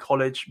 guy in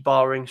college,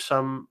 barring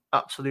some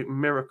absolute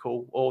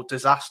miracle or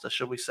disaster,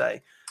 shall we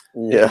say?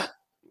 Yeah.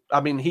 I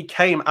mean, he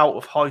came out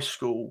of high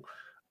school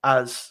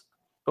as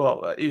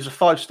well. He was a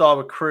 5-star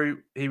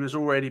recruit. He was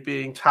already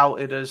being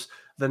touted as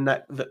the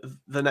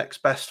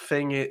next best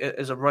thing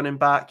as a running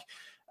back.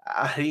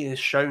 He has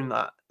shown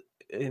that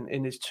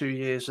in his 2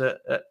 years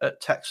at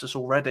Texas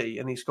already,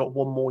 and he's got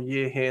 1 more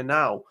year here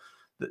now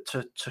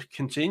to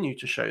continue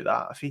to show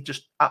that. If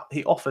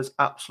he offers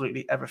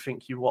absolutely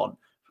everything you want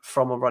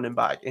from a running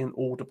back in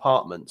all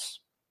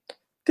departments.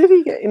 Did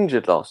he get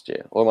injured last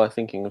year, or am I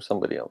thinking of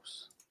somebody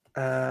else?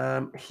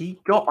 Didn't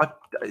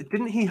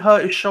he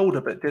hurt his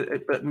shoulder,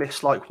 but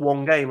missed like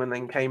 1 game and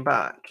then came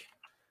back?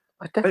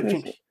 I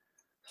definitely think.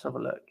 Let's have a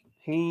look.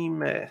 He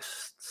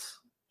missed.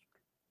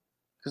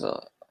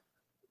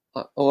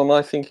 Or am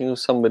I thinking of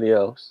somebody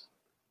else?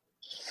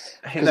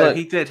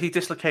 He did. He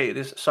dislocated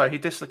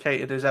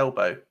his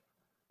elbow.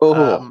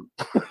 Oh,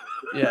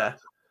 yeah,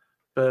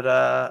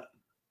 but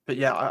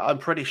yeah, I'm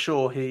pretty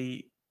sure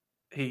he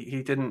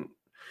didn't.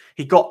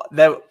 He got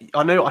there.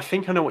 I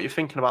think I know what you're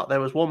thinking about. There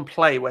was 1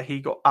 play where he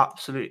got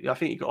absolutely. I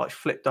think he got like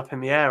flipped up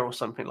in the air or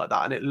something like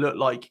that, and it looked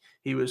like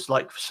he was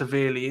like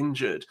severely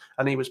injured,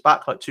 and he was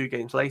back like 2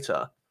 games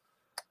later.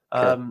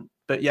 Okay.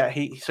 But yeah,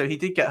 he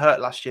did get hurt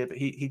last year, but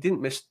he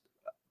didn't miss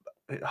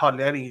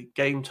hardly any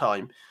game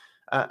time.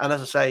 And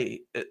as I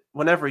say,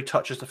 whenever he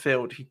touches the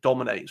field, he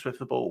dominates with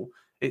the ball.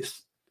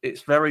 It's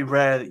very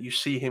rare that you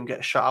see him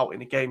get shut out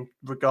in a game,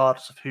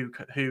 regardless of who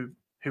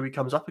he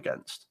comes up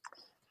against.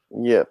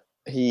 Yeah,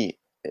 he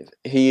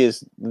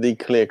is the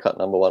clear-cut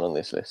number 1 on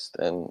this list,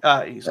 and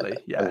easily,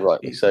 yeah, and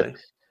rightly easily. So.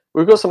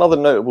 We've got some other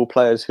notable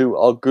players who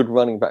are good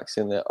running backs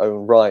in their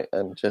own right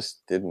and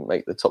just didn't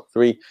make the top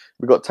 3.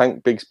 We've got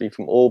Tank Bigsby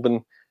from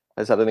Auburn,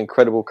 has had an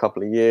incredible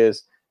couple of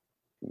years.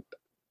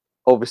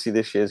 Obviously,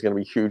 this year is going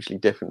to be hugely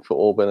different for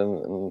Auburn,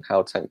 and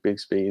how Tank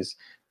Bigsby is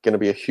going to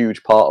be a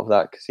huge part of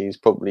that, because he's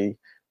probably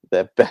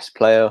their best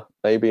player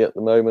maybe at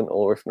the moment,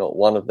 or if not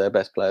one of their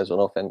best players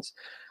on offense.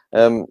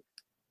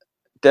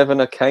 Devon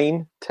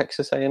Achane,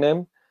 Texas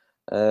A&M.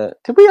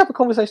 Did we have a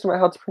conversation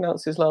about how to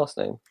pronounce his last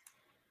name?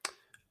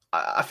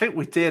 I think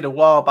we did a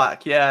while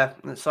back. Yeah,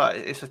 it's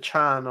a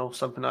Chan or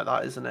something like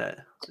that, isn't it?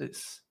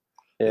 It's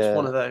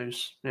one of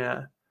those.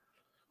 Yeah.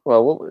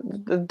 Well,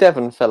 the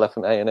Devon fella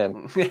from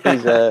A&M.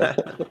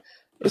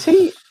 Is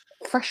he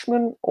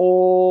freshman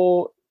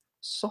or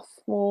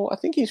sophomore? I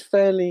think he's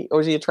fairly,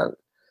 or is he a transfer?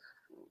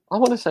 I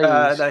want to say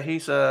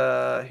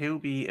no. He'll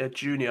be a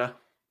junior.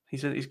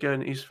 He's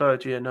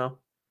 3rd year now.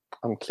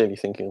 I'm clearly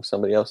thinking of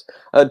somebody else.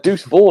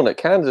 Deuce Vaughn at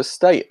Kansas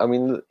State. I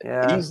mean,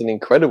 he's an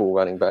incredible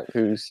running back.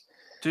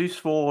 Deuce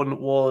Vaughn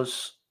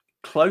was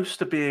close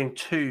to being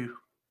 2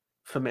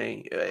 for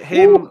me.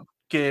 Him, Ooh.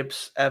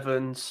 Gibbs,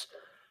 Evans,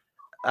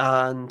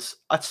 and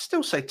I'd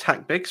still say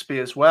Tank Bigsby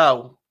as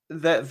well.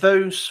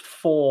 Those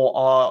 4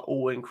 are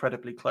all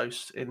incredibly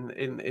close in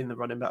the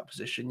running back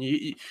position.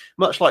 You,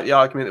 much like the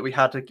argument that we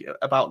had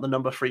about the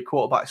number 3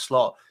 quarterback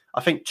slot,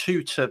 I think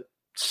 2 to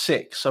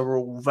 6 are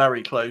all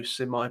very close,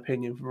 in my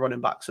opinion, for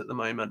running backs at the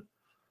moment.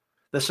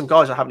 There's some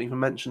guys I haven't even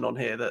mentioned on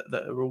here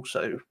that are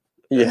also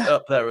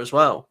up there as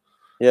well.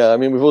 Yeah, I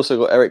mean, we've also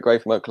got Eric Gray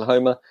from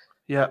Oklahoma.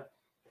 Yeah.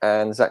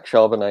 And Zach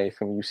Charbonnet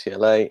from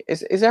UCLA.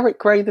 Is Eric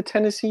Gray the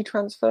Tennessee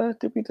transfer?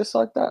 Did we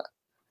decide that?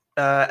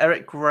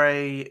 Eric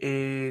Gray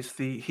is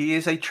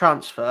a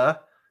transfer.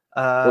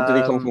 Or did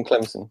he come from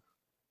Clemson?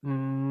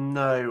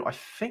 No, I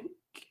think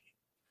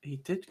he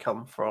did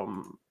come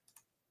from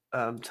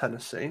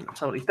Tennessee.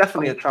 So he's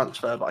definitely a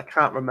transfer, but I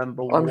can't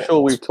remember. I'm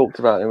sure we've talked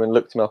about him and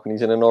looked him up, and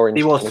he's in an orange.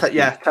 He was,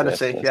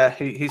 Tennessee. Yeah,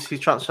 he's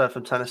transferred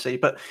from Tennessee.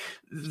 But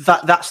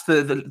that's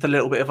the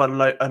little bit of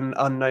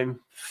unknown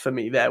for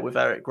me there with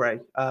Eric Gray.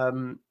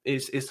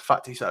 Is the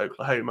fact he's at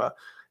Oklahoma.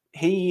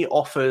 He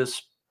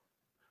offers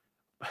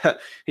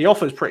he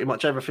offers pretty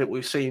much everything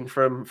we've seen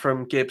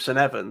from Gibbs and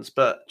Evans,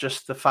 but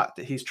just the fact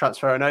that he's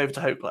transferring over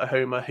to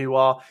Oklahoma, who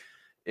are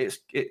it's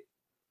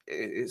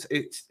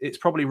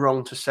probably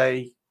wrong to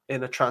say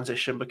in a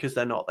transition because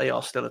they're not. They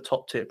are still a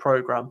top tier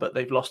program, but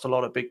they've lost a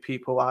lot of big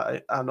people at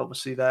it, and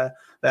obviously their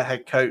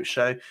head coach.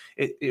 So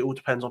it all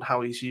depends on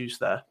how he's used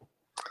there.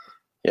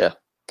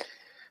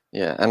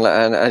 Yeah, and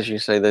as you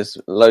say, there's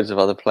loads of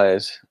other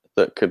players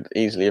that could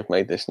easily have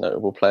made this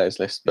notable players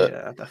list. But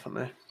yeah,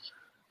 definitely.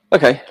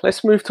 Okay,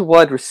 let's move to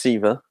wide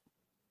receiver.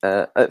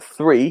 At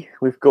 3,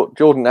 we've got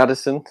Jordan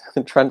Addison,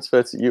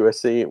 transfer to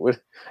USC.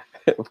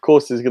 Of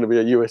course, there's going to be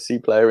a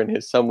USC player in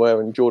here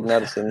somewhere, and Jordan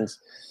Addison,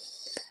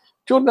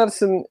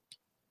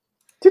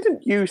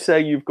 didn't you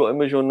say you've got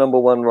him as your number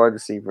 1 wide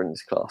receiver in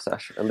this class,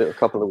 Ash, a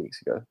couple of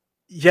weeks ago?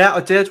 Yeah,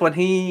 I did. When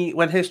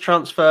his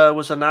transfer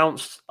was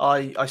announced,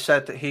 I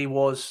said that it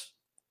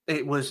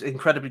was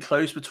incredibly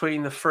close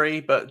between the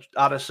 3, but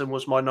Addison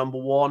was my number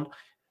 1.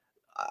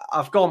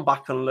 I've gone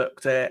back and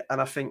looked at it, and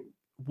I think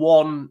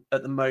 1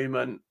 at the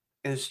moment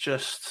is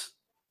just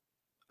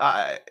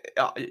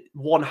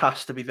 1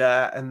 has to be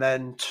there, and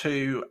then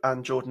 2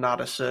 and Jordan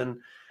Addison.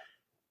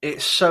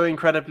 It's so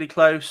incredibly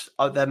close.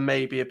 There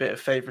may be a bit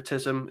of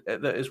favoritism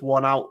that is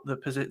won out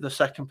the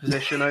second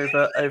position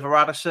over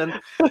Addison,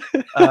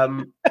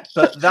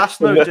 but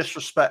that's no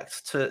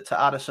disrespect to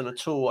Addison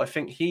at all. I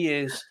think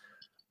he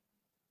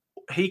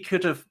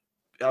could have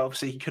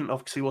obviously he couldn't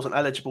obviously wasn't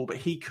eligible, but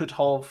he could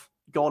have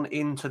gone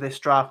into this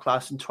draft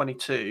class in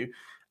 22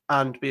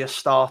 and be a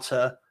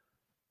starter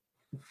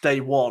day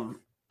 1.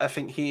 I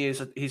think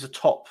he's a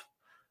top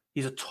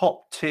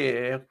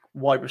tier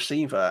wide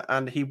receiver,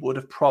 and he would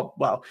have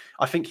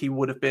I think he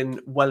would have been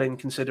well in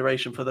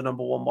consideration for the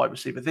number 1 wide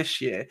receiver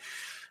this year.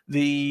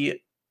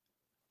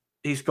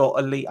 He's got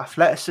elite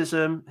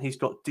athleticism. He's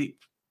got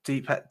deep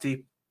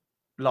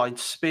line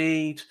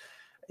speed.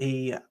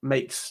 He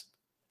makes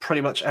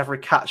pretty much every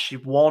catch you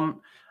want.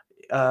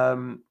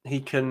 He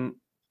can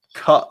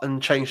cut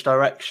and change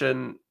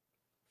direction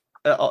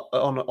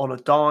on a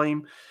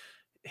dime.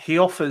 He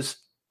offers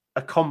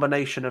a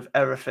combination of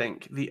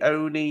everything. The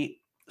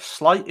only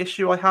slight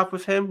issue I have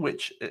with him,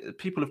 which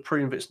people have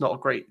proven it's not a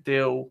great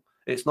deal,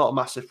 it's not a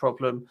massive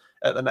problem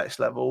at the next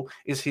level,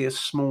 is he is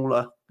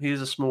smaller. He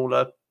is a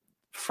smaller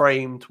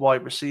framed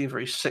wide receiver.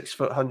 He's 6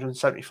 foot,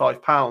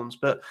 175 pounds.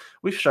 But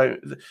we've shown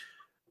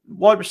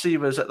wide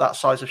receivers at that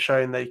size have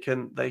shown they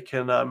can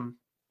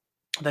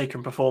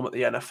perform at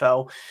the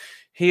NFL.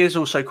 He is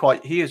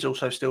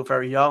also still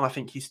very young. I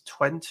think he's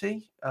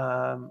 20.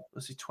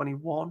 Was he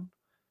 21?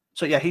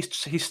 So yeah,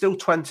 he's still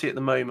 20 at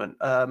the moment.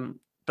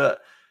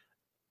 But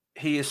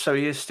he is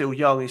still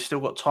young. He's still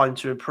got time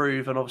to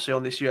improve. And obviously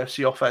on this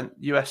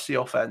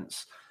USC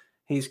offense,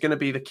 he's going to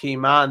be the key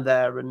man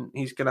there, and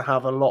he's going to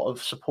have a lot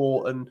of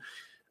support and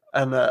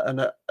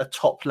a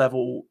top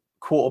level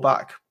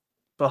quarterback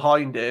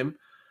behind him.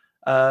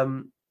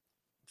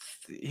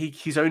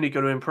 He's only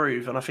going to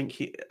improve, and I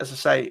think as I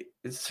say,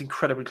 it's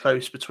incredibly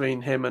close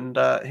between him and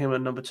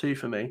number 2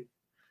 for me.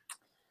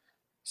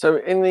 So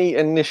in the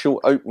initial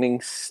opening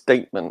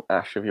statement,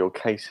 Ash, of your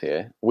case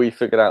here, we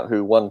figured out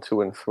who 1,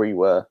 2, and 3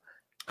 were.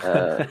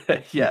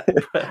 Yeah,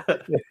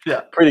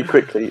 pretty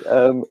quickly.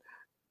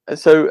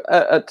 So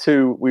at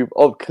 2, we've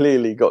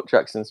clearly got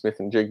Jackson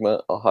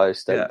Smith-Njigba, Ohio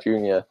State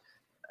junior.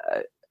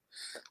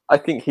 I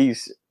think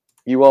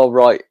you are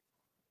right.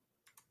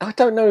 I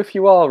don't know if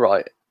you are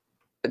right.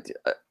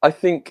 I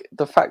think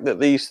the fact that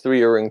these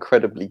 3 are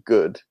incredibly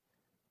good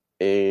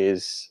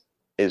is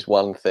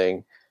one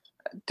thing.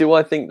 Do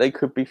I think they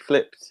could be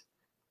flipped?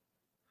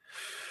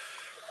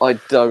 I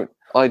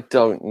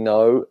don't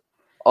know.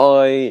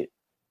 I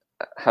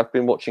have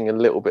been watching a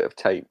little bit of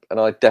tape, and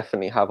I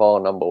definitely have your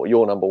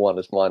number 1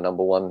 as my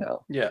number 1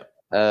 now. Yeah.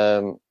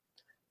 And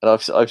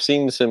I've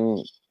seen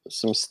some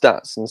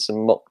stats and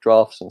some mock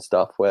drafts and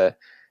stuff where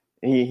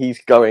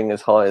he's going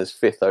as high as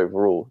 5th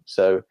overall.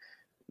 So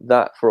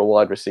that for a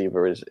wide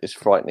receiver is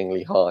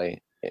frighteningly high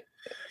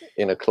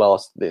in a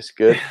class this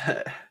good.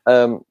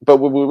 But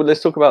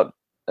let's talk about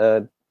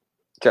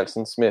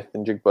Jackson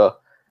Smith-Njigba.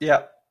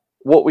 Yeah.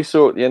 What we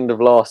saw at the end of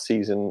last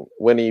season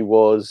when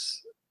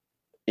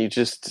he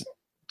just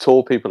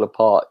tore people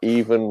apart,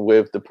 even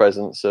with the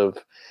presence of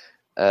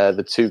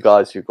the 2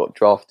 guys who got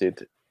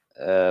drafted,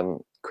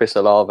 Chris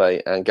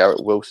Olave and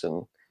Garrett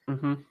Wilson.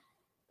 Mm-hmm.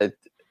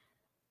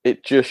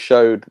 It just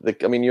showed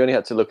you only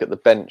had to look at the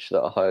bench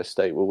that Ohio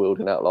State were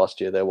wielding out last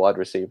year, their wide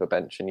receiver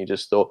bench, and you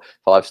just thought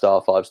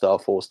 5-star, 5-star,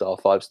 4-star,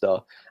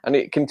 5-star. And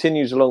it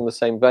continues along the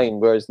same vein,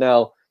 whereas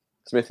now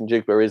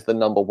Smith-Njigba is the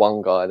number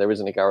 1 guy. There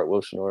isn't a Garrett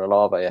Wilson or an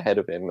Olave ahead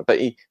of him. But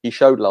he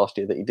showed last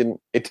year that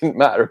it didn't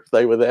matter if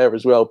they were there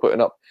as well,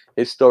 putting up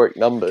historic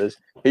numbers.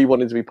 He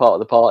wanted to be part of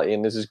the party,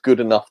 and this is good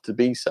enough to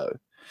be so.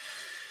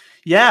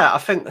 Yeah, I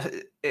think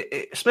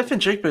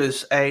Smith-Njigba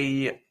is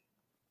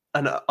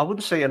I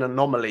wouldn't say an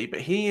anomaly,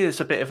 but he is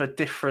a bit of a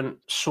different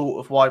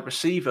sort of wide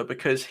receiver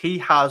because he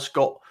has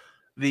got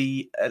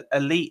the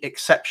elite,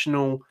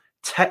 exceptional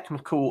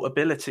technical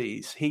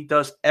abilities. He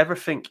does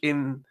everything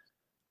in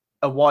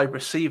a wide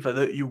receiver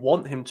that you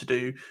want him to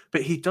do,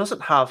 but he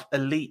doesn't have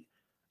an elite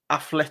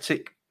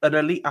athletic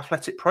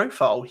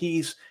profile.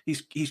 He's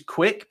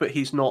quick, but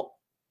he's not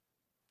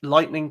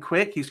lightning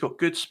quick. He's got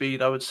good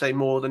speed, I would say,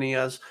 more than he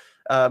has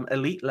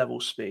elite level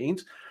speed.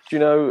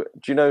 Do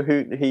you know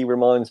who he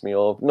reminds me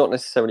of? Not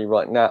necessarily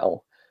right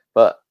now,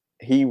 but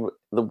the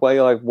way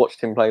I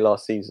watched him play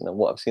last season and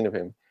what I've seen of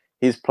him,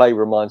 his play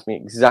reminds me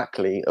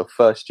exactly of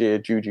first year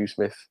Juju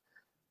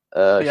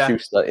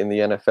Smith-Schuster in the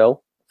NFL.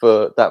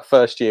 For that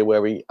first year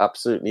where he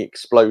absolutely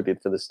exploded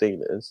for the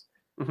Steelers.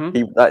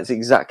 Mm-hmm. That's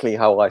exactly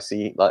how I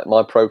see, like,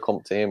 my pro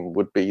comp to him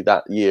would be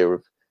that year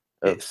of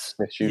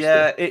Smith-Schuster.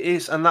 Yeah, it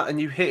is,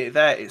 and you hit it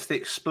there. It's the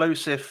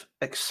explosive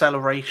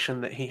acceleration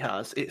that he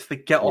has. It's the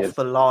get off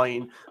the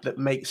line that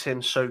makes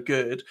him so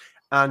good,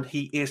 and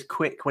he is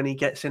quick when he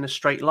gets in a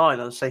straight line.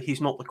 I'd say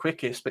he's not the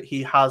quickest, but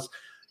he has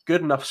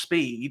good enough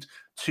speed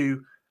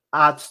to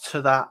add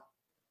to that,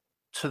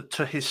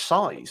 to his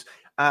size.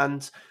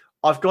 And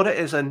I've got it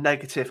as a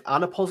negative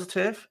and a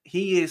positive.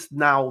 He is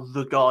now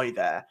the guy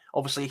there.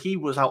 Obviously, he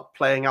was out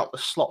playing out the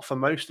slot for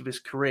most of his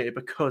career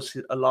because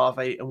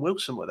Olave and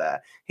Wilson were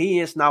there. He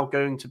is now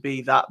going to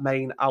be that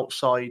main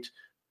outside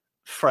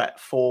threat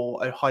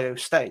for Ohio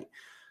State.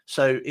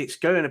 So it's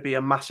going to be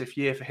a massive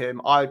year for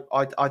him. I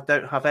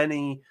don't have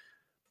any...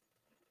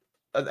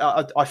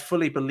 I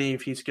fully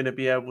believe he's going to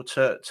be able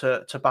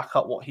to back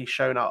up what he's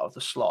shown out of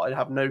the slot. I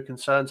have no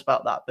concerns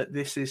about that. But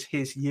this is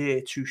his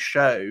year to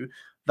show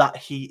that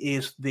he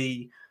is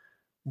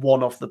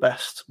one of the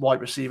best wide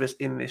receivers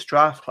in this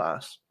draft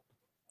class.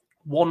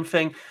 One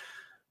thing,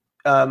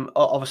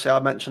 obviously,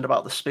 I mentioned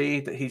about the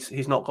speed, that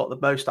he's not got the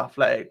most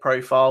athletic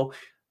profile.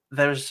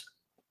 There's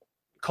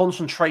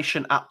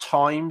concentration at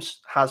times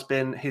has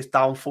been his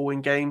downfall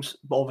in games,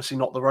 but obviously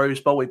not the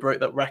Rose Bowl. He broke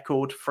that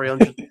record,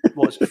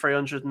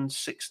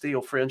 360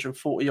 or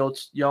 340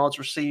 yards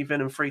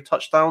receiving and 3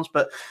 touchdowns.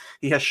 But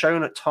he has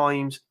shown at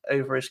times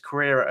over his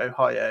career at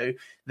Ohio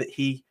that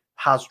he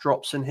has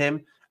drops in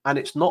him, and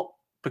it's not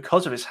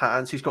because of his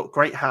hands. He's got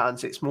great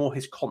hands. It's more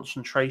his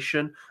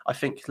concentration, I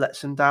think,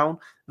 lets him down.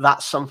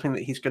 That's something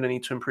that he's going to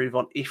need to improve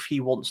on if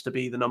he wants to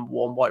be the number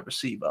one wide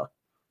receiver.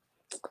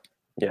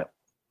 Yeah,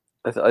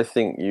 I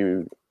think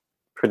you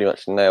pretty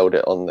much nailed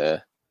it on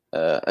there.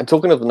 And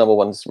talking of the number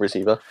one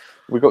receiver,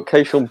 we've got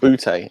Kayshon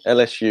Boutte,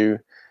 LSU.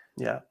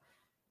 Yeah.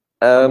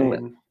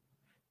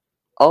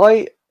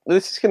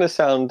 This is going to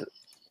sound...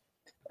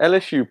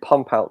 LSU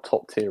pump out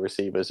top-tier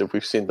receivers, as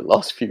we've seen the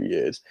last few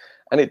years.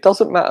 And it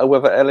doesn't matter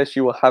whether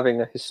LSU are having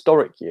a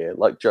historic year,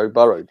 like Joe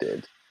Burrow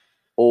did,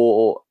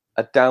 or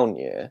a down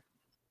year.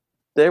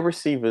 Their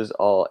receivers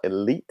are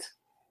elite.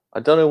 I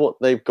don't know what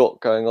they've got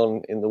going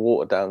on in the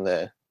water down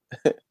there.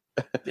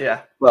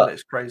 Yeah, but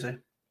it's crazy.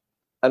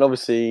 And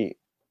obviously,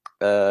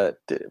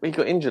 he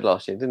got injured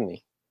last year, didn't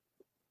he?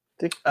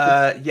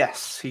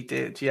 Yes, he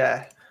did,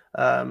 yeah.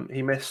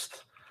 He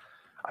missed...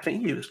 I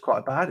think he was quite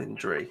a bad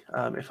injury,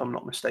 if I'm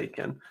not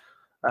mistaken.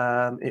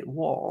 It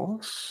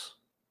was,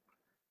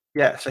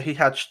 so he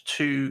had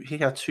two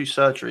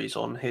surgeries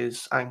on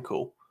his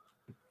ankle,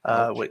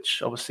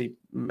 which obviously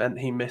meant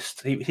he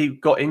missed. He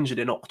got injured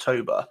in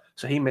October,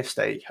 so he missed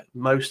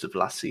most of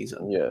last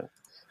season. Yeah,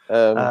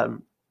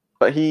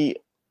 but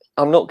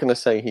I'm not going to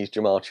say he's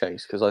Jamar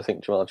Chase, because I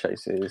think Jamar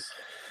Chase is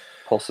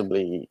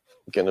possibly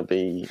going to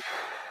be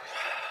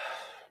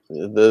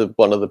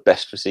one of the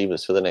best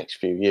receivers for the next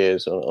few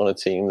years on a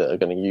team that are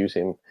going to use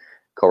him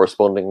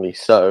correspondingly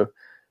so.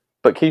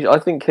 But I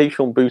think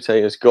Kayshon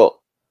Boutte has got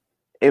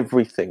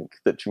everything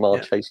that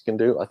Jamar Chase can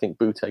do. I think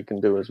Boutte can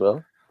do as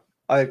well.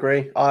 I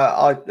agree.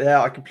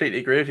 I completely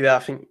agree with you there. I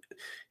think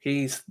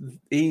he's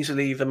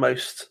easily the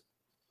most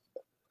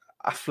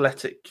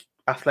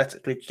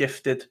athletically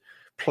gifted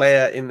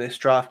player in this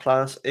draft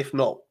class, if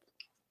not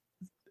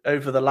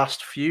over the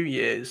last few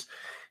years.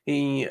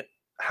 He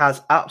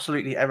has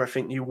absolutely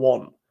everything you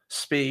want: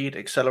 speed,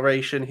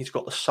 acceleration. He's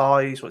got the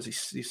size.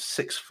 He's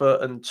 6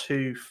 foot and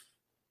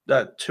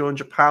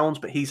 200 pounds,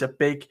 but he's a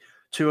big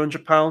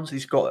 200 pounds.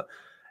 He's got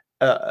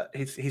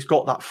he's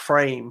got that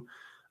frame,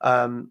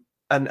 and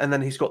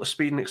then he's got the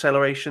speed and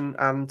acceleration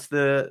and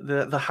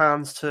the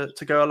hands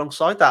to go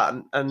alongside that,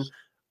 and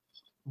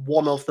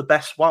one of the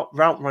best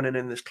route running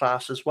in this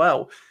class as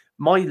well.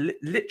 My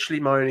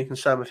only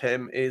concern with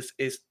him is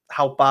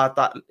how bad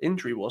that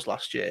injury was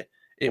last year.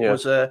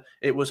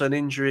 It was an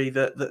injury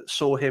that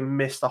saw him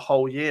miss the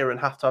whole year and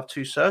have to have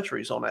 2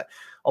 surgeries on it.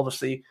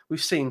 Obviously,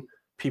 we've seen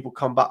people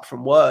come back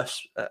from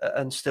worse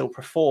and still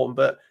perform,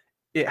 but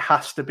it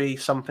has to be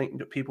something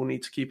that people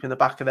need to keep in the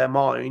back of their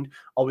mind.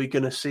 Are we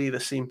going to see the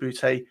Kayshon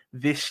Boutte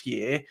this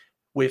year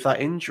with that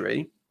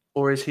injury,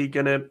 or is he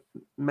going to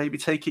maybe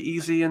take it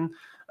easy and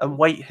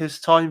wait his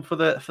time for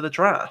the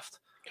draft?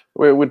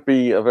 Well, it would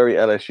be a very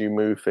LSU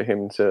move for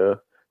him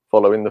to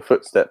follow in the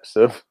footsteps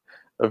of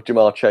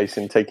Jamar Chase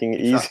and taking it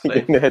easy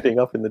and heading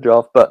up in the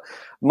draft. But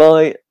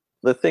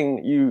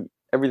everything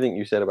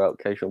you said about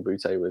Kayshon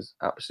Boutte was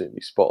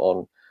absolutely spot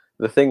on.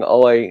 The thing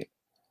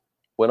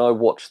when I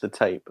watched the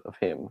tape of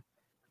him,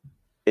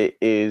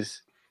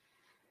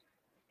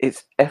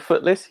 it's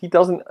effortless. He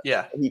doesn't.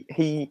 Yeah.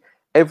 He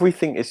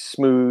everything is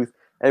smooth.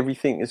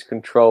 Everything is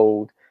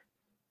controlled,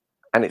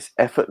 and it's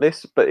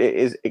effortless. But it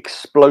is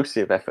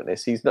explosive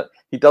effortless. He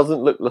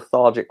doesn't look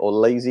lethargic or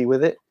lazy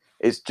with it.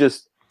 It's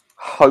just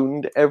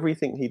honed.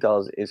 Everything he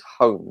does is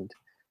honed,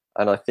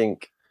 and I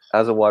think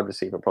as a wide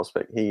receiver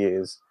prospect, he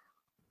is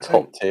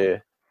top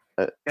tier.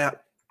 Yeah.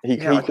 He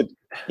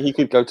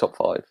could go top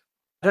 5.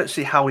 I don't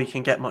see how he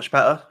can get much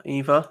better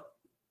either.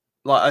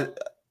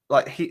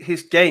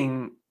 His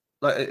game,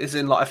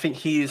 I think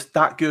he is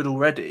that good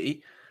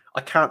already.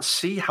 I can't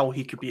see how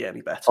he could be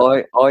any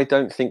better. I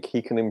don't think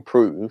he can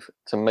improve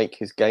to make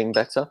his game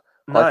better.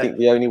 No. I think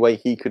the only way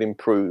he could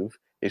improve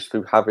is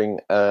through having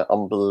an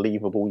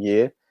unbelievable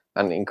year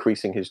and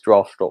increasing his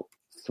draft stock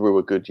through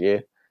a good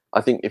year.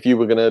 I think if you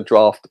were going to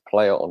draft a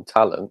player on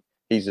talent,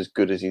 he's as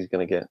good as he's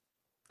going to get.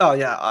 Oh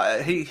yeah,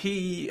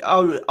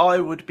 I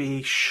would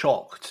be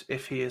shocked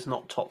if he is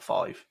not top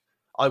 5.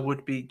 I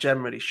would be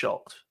generally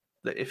shocked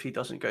that if he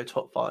doesn't go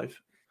top 5.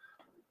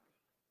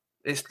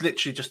 It's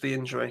literally just the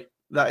injury.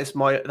 That is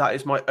my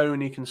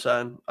only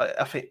concern.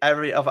 I think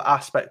every other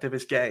aspect of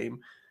his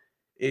game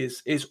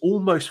is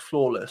almost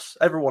flawless.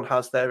 Everyone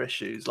has their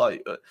issues.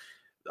 Like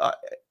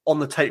on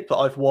the tape that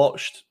I've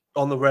watched,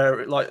 on the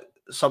rare, like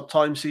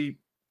sometimes he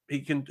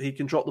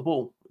can drop the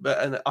ball,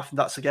 and I think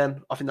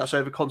that's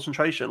over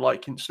concentration,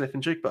 like in Smith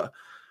and Jigba.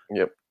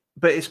 Yep.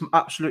 But it's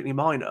absolutely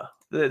minor.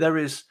 There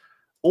is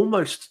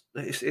almost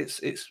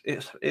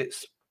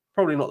it's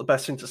probably not the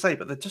best thing to say,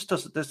 but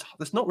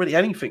there's not really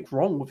anything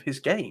wrong with his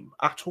game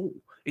at all.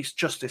 It's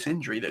just this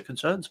injury that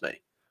concerns me.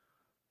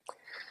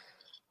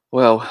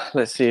 Well,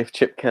 let's see if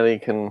Chip Kelly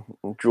can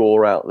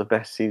draw out the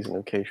best season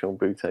of Kayshon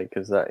Boutte,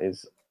 because that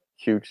is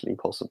hugely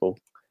possible.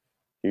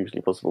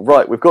 Hugely possible.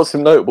 Right, we've got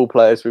some notable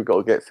players we've got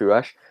to get through,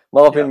 Ash.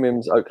 Marvin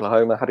Mims,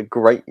 Oklahoma, had a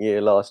great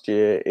year last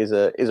year, is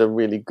a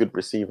really good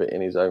receiver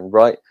in his own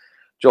right.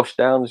 Josh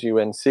Downs,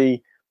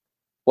 UNC,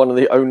 one of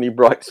the only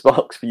bright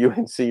sparks for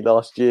UNC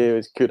last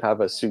year, could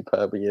have a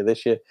superb year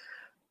this year.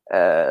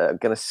 I'm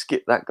going to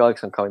skip that guy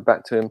because I'm coming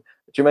back to him.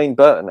 Jermaine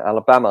Burton,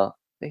 Alabama.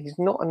 He's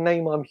not a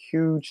name I'm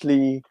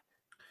hugely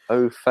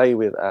au fait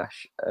with,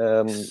 Ash.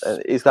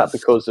 Is that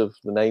because of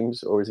the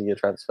names, or is he a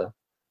transfer?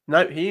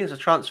 No, he is a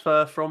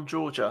transfer from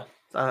Georgia.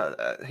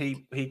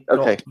 He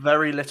got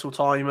very little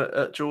time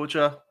at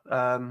Georgia.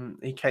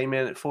 He came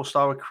in at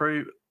 4-star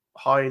recruit,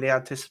 highly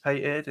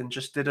anticipated, and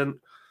just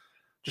didn't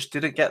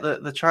get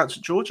the chance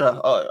at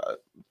Georgia.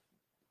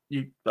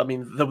 The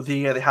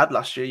year they had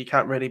last year, you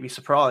can't really be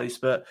surprised.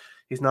 But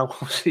he's now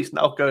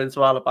going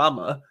to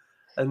Alabama,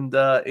 and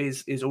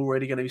is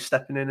already going to be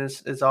stepping in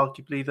as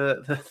arguably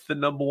the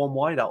number one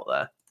wide out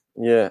there.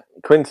 Yeah,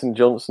 Quentin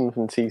Johnson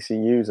from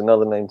TCU is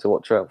another name to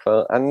watch out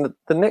for. And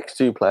the next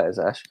two players,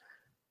 Ash,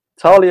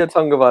 Talia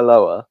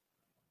Tagovailoa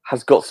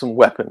has got some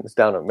weapons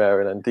down at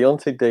Maryland.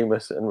 Deontay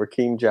Demus and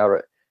Raheem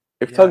Jarrett.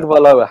 If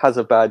Tagovailoa has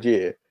a bad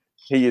year,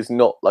 he is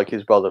not like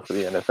his brother for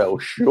the NFL,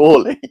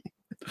 surely.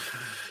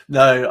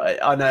 No,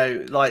 I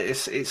know. Like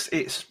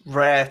it's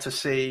rare to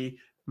see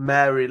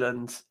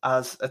Maryland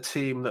as a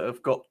team that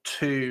have got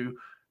two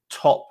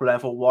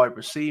top-level wide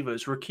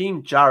receivers.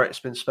 Raheem Jarrett's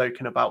been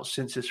spoken about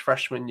since his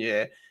freshman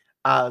year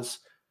as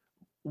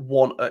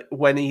one,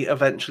 when he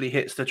eventually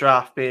hits the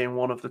draft, being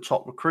one of the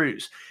top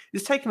recruits.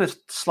 He's taken a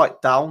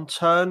slight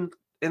downturn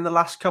in the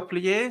last couple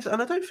of years,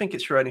 and I don't think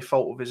it's through any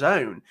fault of his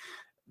own.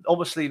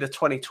 Obviously, the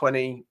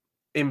 2020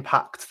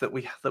 impact that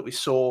we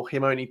saw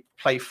him only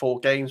play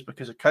 4 games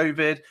because of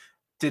COVID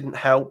didn't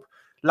help.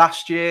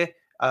 Last year,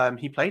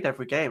 he played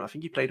every game. I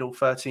think he played all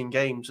 13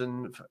 games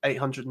and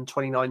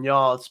 829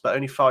 yards, but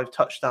only 5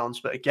 touchdowns.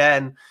 But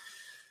again,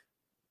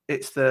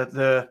 it's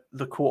the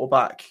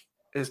quarterback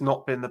has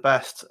not been the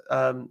best.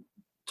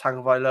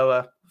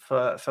 Tagovailoa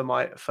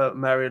for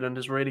Maryland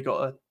has really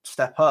got to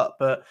step up,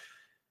 but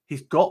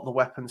he's got the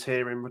weapons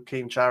here in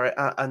Raheem Jarrett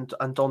and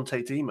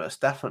Dante Demus,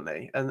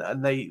 definitely,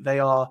 and they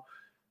are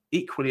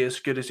equally as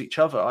good as each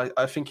other.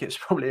 I think it's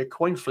probably a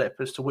coin flip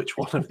as to which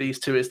one of these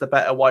two is the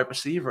better wide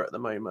receiver at the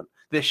moment.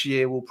 This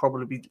year will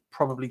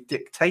probably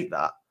dictate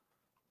that.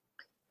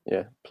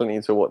 Yeah, plenty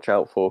to watch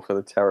out for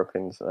the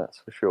Terrapins, that's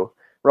for sure.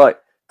 Right,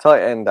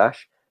 tight end,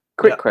 Ash.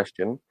 Quick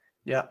question.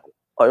 Yeah.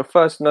 Your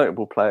first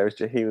notable player is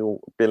Jahleel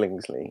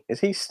Billingsley. Is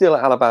he still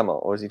at Alabama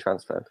or is he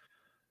transferred?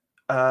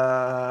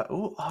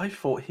 I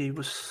thought he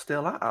was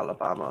still at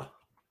Alabama.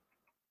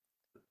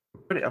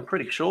 I'm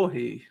pretty sure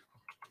he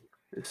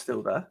is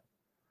still there.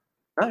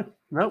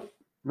 No,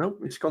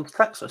 he's gone to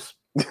Texas.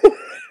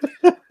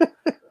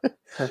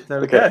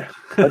 There we go.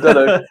 I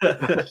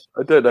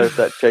don't know if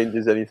that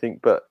changes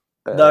anything, but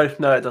no,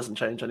 it doesn't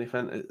change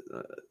anything.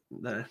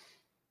 No.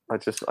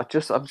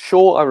 I'm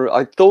sure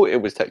I thought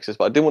it was Texas,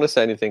 but I didn't want to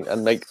say anything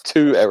and make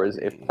 2 errors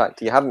if in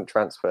fact he hadn't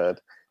transferred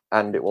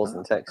and it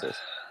wasn't Texas.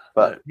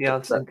 But no, he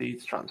has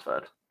indeed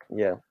transferred.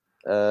 Yeah.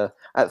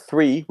 At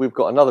 3, we've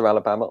got another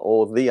Alabama,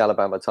 or the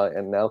Alabama tight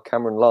end now,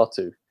 Cameron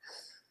Latu.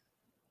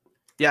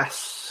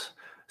 Yes.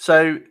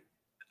 So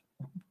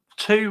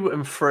 2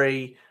 and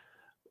 3,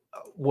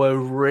 were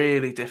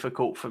really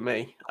difficult for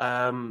me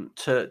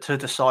to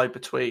decide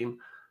between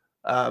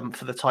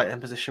for the tight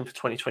end position for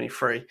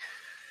 2023.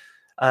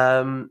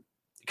 Cameron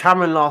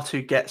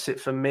Latu gets it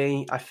for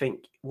me. I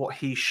think what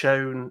he's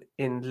shown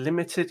in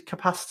limited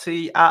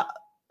capacity at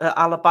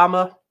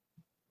Alabama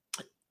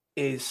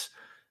it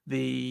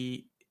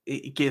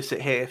gives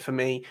it here for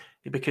me,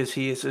 because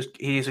he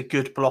is a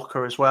good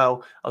blocker as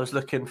well. I was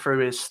looking through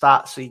his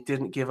stats. He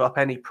didn't give up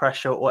any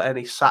pressure or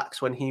any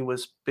sacks when he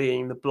was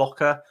being the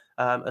blocker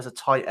as a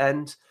tight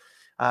end.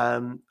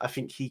 I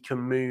think he can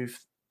move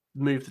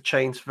the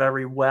chains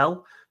very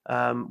well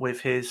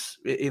with his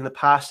in the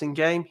passing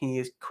game. He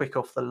is quick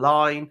off the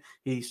line.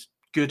 He's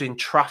good in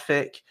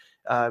traffic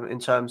in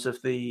terms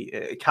of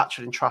the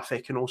catching in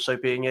traffic, and also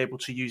being able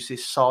to use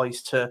his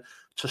size to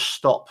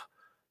stop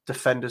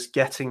defenders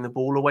getting the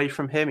ball away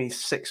from him.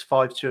 He's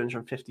 6'5",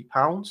 250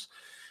 pounds.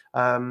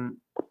 And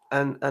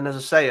as I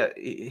say,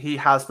 he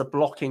has the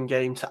blocking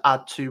game to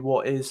add to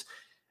what is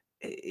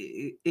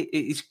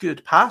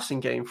good passing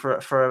game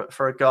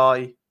for a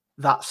guy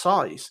that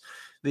size.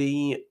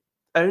 The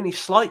only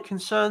slight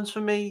concerns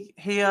for me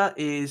here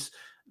is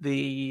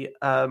his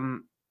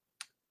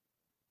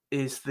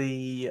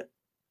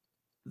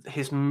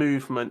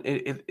movement,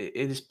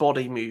 his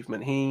body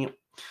movement.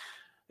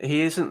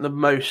 He isn't the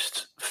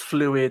most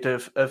fluid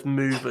of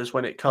movers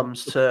when it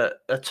comes to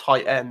a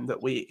tight end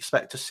that we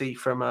expect to see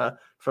from a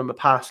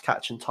pass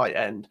catching tight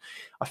end.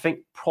 I think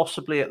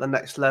possibly at the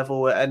next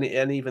level, and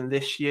even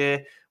this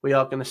year, we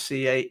are going to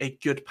see a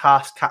good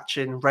pass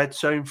catching red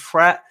zone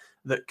threat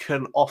that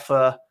can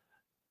offer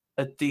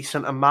a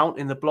decent amount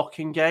in the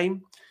blocking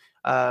game.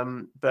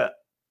 But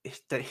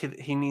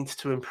he needs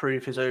to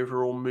improve his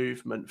overall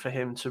movement for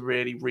him to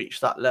really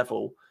reach that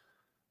level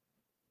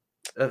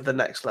of the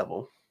next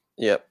level.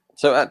 Yep.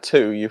 So at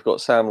 2, you've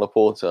got Sam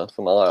Laporta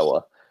from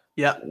Iowa.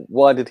 Yeah.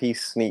 Why did he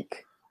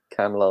sneak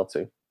Cam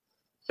Latu?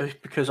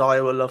 Because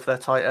Iowa love their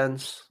tight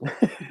ends.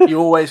 You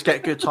always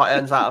get good tight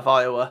ends out of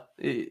Iowa.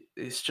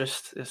 It's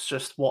just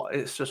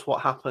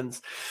what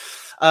happens.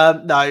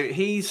 No,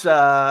 he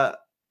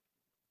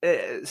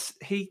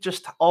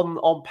just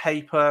on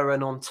paper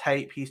and on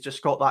tape, he's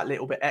just got that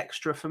little bit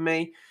extra for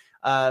me.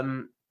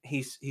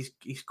 He's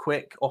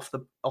quick off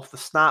the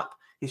snap.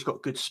 He's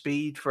got good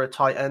speed for a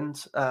tight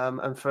end,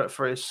 and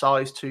for his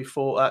size, 6'4",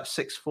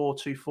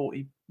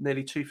 240,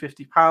 nearly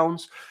 250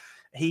 pounds.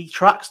 He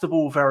tracks the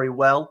ball very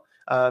well.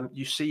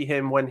 You see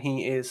him when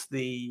he is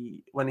in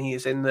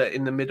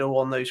the middle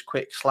on those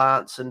quick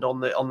slants and on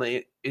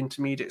the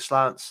intermediate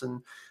slants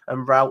and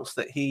routes,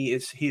 that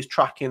he's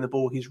tracking the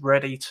ball. He's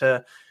ready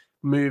to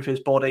move his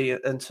body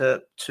and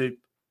to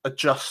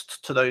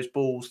adjust to those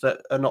balls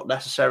that are not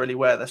necessarily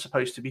where they're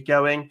supposed to be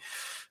going.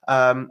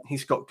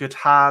 He's got good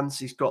hands.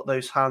 He's got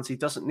those hands. He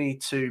doesn't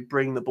need to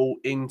bring the ball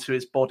into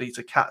his body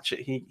to catch it.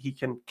 He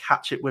can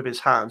catch it with his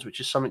hands, which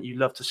is something you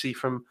love to see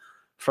from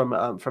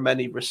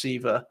any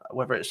receiver,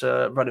 whether it's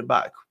a running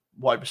back,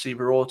 wide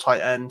receiver, or tight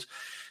end.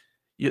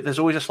 There's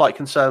always a slight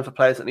concern for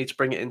players that need to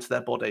bring it into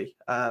their body.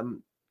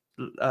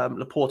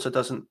 Laporta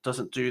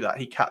doesn't do that.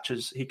 He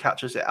catches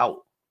it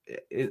out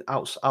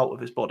of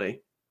his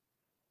body,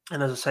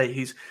 and as I say,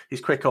 he's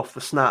quick off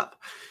the snap.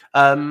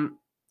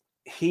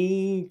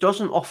 He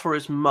doesn't offer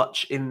as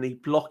much in the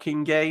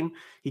blocking game.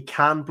 He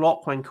can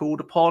block when called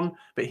upon,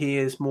 but he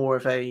is more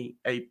of a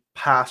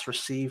pass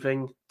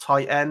receiving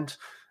tight end.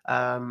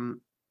 Again,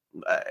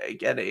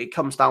 it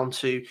comes down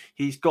to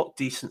he's got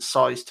decent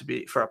size to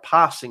be for a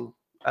passing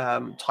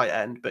tight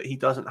end, but he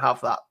doesn't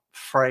have that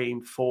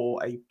frame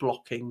for a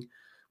blocking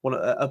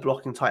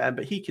tight end.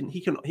 But he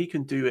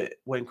can do it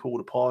when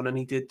called upon, and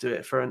he did do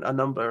it for a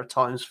number of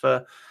times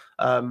for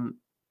Iowa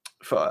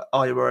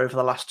over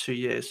the last 2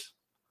 years.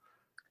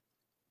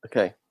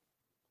 Okay.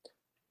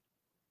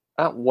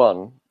 At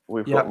 1,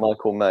 we've got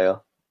Michael Mayer,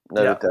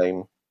 Notre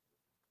Dame.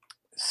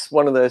 It's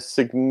one of their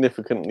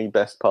significantly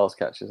best pass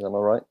catchers. Am I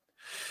right?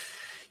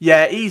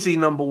 Yeah, easy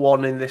number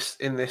 1 in this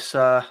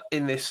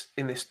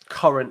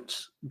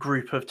current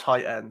group of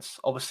tight ends.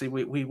 Obviously,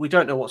 we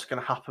don't know what's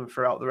going to happen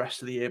throughout the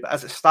rest of the year, but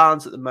as it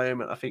stands at the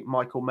moment, I think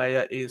Michael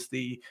Mayer is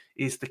the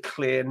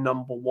clear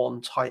number 1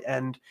 tight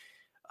end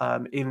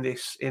in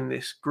this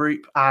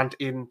group and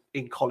in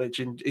college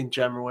in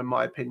general. In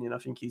my opinion, I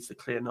think he's the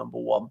clear number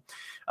 1.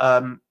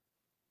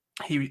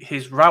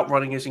 His route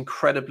running is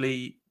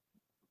incredibly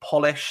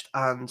polished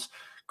and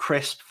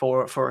crisp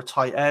for a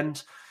tight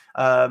end.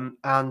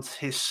 And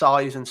his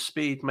size and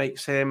speed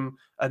makes him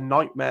a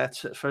nightmare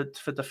for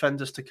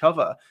defenders to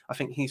cover. I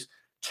think he's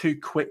too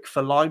quick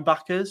for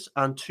linebackers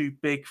and too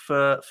big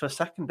for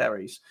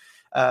secondaries.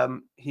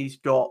 He's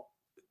got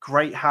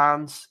great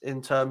hands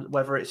in terms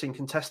whether it's in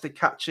contested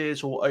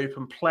catches or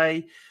open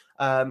play.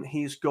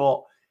 He's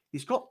got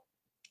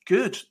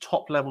good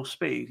top level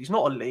speed. He's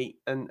not elite,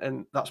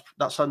 and that's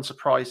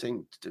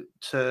unsurprising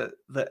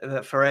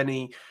for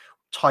any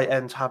tight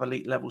end to have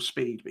elite level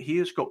speed, but he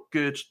has got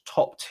good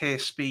top tier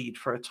speed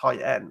for a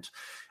tight end,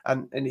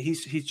 and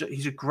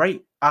he's a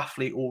great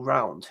athlete all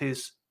round.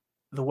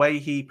 The way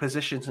he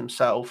positions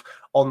himself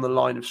on the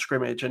line of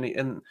scrimmage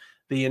and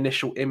the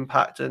initial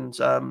impact and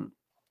the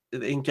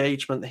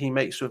engagement that he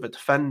makes with a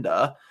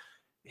defender,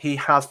 he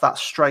has that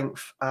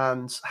strength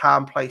and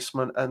hand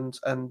placement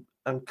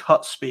and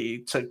cut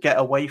speed to get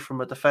away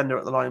from a defender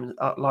at the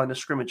line of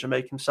scrimmage and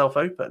make himself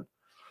open.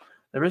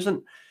 There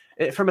isn't,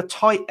 from a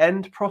tight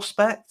end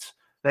prospect,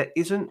 there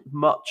isn't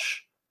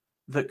much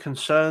that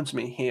concerns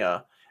me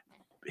here.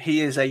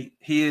 He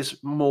is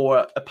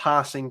more a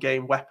passing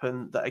game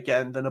weapon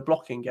than a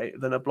blocking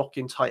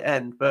tight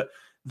end. But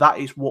that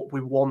is what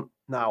we want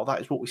now.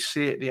 That is what we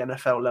see at the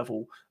NFL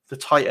level. The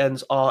tight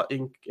ends are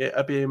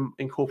being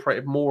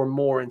incorporated more and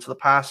more into the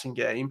passing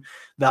game.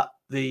 That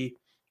the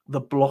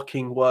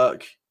blocking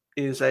work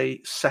is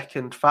a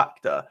second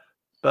factor.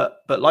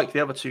 But like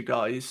the other two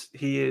guys,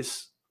 he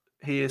is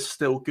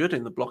still good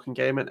in the blocking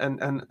game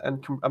and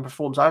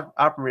performs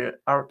admirably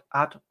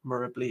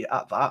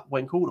at that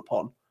when called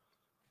upon.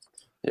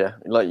 Yeah,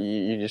 like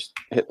you just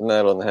hit the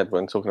nail on the head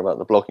when talking about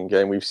the blocking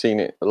game. We've seen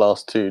it the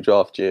last 2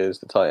 draft years.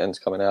 The tight ends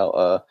coming out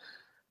are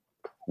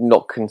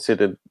not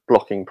considered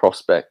blocking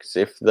prospects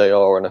if they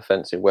are an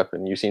offensive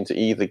weapon. You seem to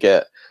either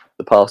get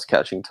the pass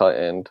catching tight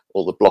end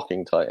or the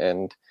blocking tight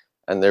end,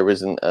 and there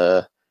isn't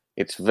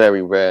it's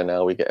very rare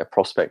now we get a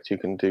prospect who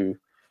can do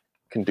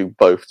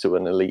both to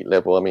an elite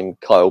level. I mean,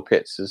 Kyle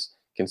Pitts is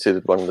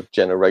considered one of the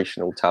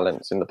generational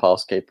talents in the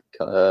pass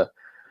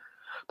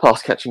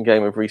catching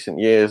game of recent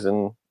years,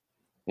 and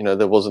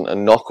there wasn't a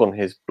knock on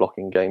his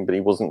blocking game, but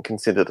he wasn't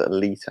considered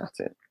elite at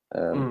it.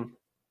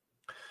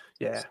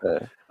 Yeah.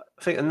 So.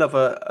 I think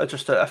another,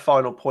 just a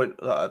final point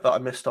that I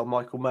missed on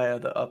Michael Mayer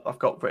that I've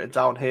got written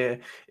down here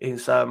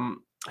is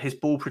his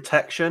ball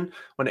protection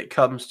when it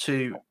comes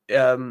to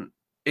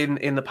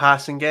in the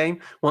passing game.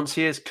 Once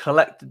he has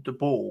collected the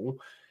ball,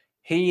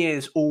 he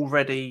is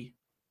already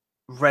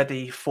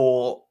ready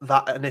for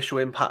that initial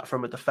impact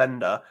from a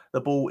defender.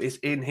 The ball is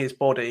in his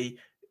body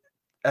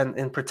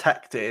and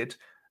protected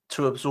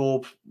to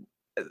absorb.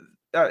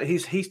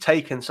 He's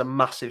taken some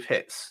massive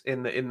hits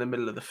in the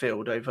middle of the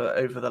field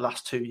over the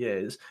last 2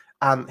 years,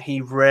 and he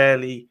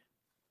rarely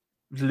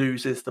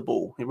loses the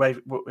ball. He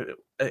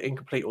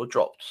incomplete or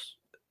drops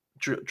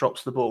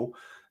the ball.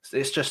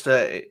 It's just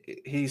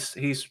he's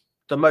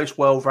the most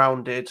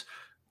well-rounded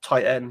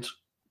tight end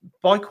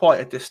by quite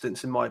a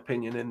distance, in my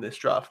opinion, in this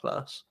draft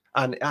class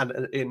and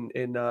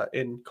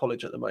in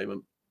college at the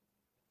moment.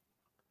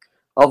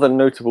 Other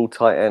notable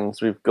tight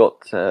ends, we've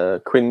got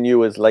Quinn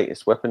Ewers'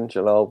 latest weapon,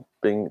 Jalal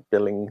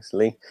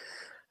Billingsley,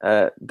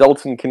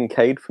 Dalton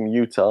Kincaid from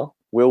Utah,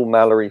 Will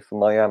Mallory from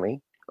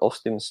Miami,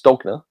 Austin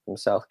Stogner from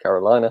South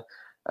Carolina,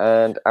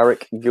 and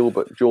Eric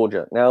Gilbert,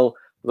 Georgia. Now,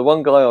 the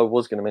one guy I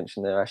was going to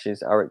mention there, Ash,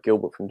 is Eric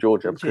Gilbert from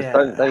Georgia, because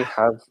don't they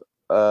have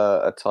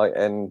a tight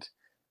end?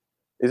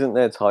 Isn't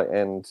their tight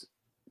end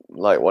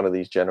like one of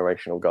these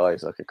generational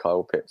guys, like a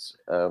Kyle Pitts?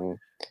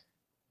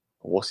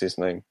 What's his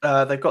name?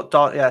 They've got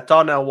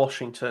Darnell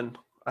Washington.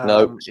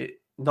 No.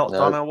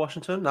 Darnell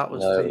Washington. That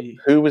was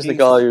Who was the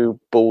guy who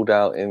balled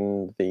out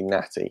in the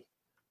Natty?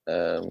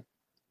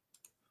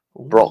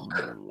 Brock.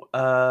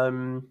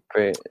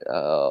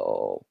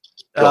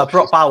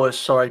 Brock Bowers.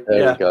 Sorry.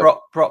 There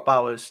Brock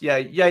Bowers. Yeah,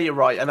 you're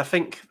right. And I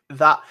think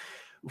that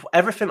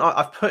everything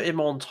I've put him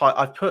on tight.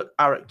 I've put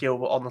Eric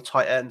Gilbert on the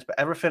tight end, but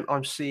everything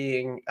I'm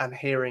seeing and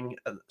hearing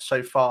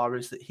so far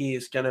is that he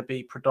is going to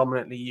be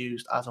predominantly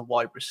used as a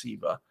wide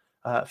receiver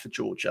for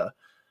Georgia.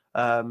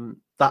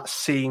 That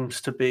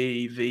seems to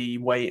be the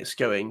way it's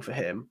going for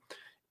him.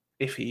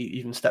 If he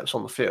even steps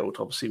on the field,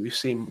 obviously we've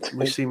seen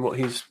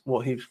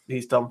what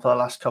he's done for the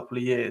last couple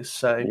of years.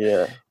 So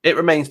it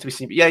remains to be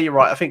seen. But yeah, you're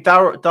right. I think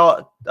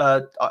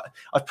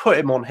I've put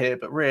him on here,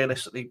 but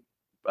realistically,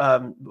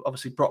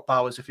 obviously Brock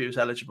Bowers, if he was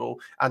eligible,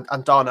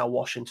 and Darnell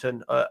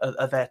Washington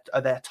are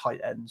their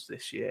tight ends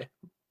this year.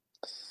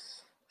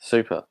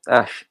 Super.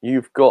 Ash,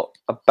 you've got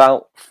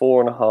about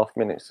 4.5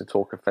 minutes to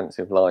talk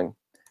offensive line.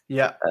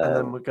 Yeah, and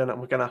then we're gonna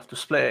have to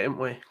split it, aren't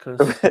we? Because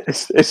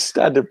it's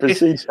standard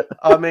procedure.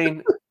 I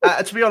mean,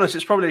 to be honest,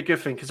 it's probably a good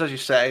thing because, as you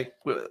say,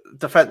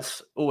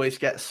 defense always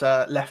gets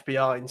left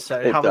behind. So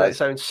having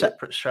its own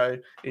separate show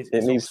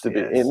needs to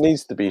be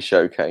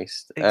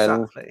showcased.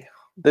 Exactly. And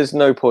there's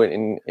no point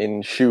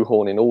in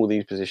shoehorning all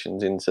these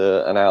positions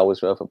into an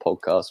hour's worth of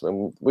podcast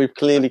when we've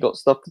clearly got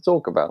stuff to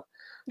talk about.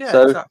 Yeah,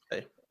 so,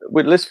 exactly.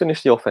 Let's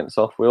finish the offense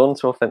off. We're on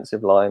to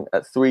offensive line.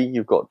 At 3,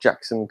 you've got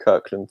Jackson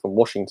Kirkland from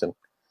Washington.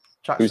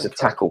 Who's a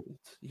tackle?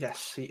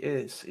 Yes, he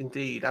is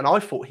indeed. And I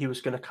thought he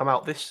was going to come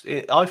out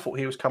I thought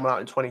he was coming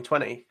out in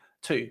 2020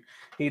 too.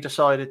 He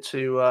decided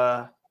to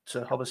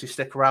obviously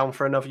stick around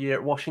for another year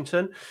at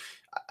Washington.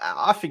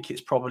 I think it's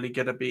probably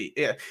going to be.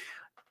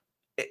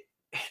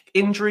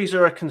 Injuries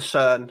are a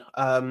concern.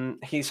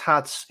 He's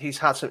had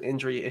some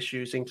injury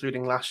issues,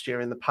 including last year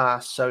in the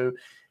past. So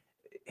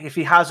if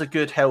he has a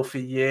good,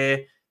 healthy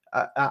year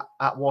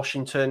at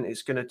Washington,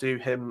 it's going to do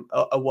him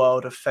a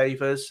world of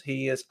favors.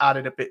 He has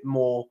added a bit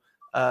more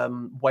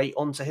weight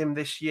onto him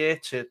this year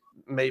to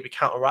maybe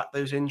counteract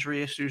those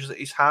injury issues that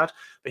he's had.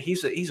 But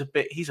he's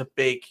a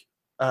big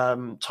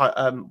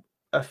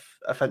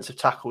offensive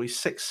tackle. He's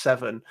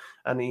 6'7",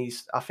 and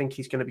I think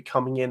he's going to be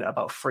coming in at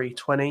about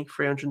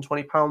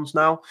 320 pounds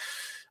now.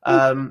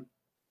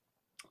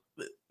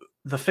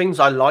 The things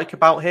I like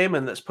about him,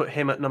 and that's put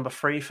him at number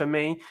 3 for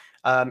me,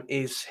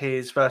 is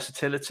his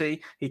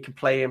versatility. He can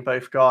play in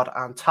both guard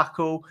and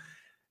tackle,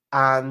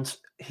 and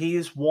he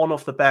is one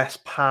of the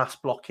best pass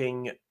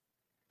blocking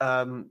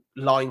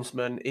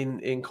linesmen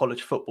in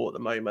college football at the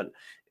moment.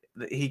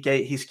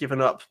 He's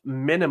given up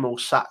minimal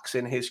sacks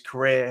in his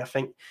career. I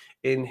think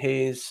in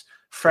his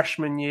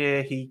freshman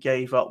year, he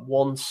gave up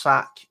 1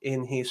 sack.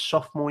 In his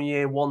sophomore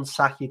year, 1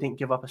 sack. He didn't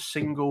give up a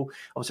single.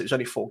 Obviously, it was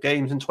only 4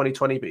 games in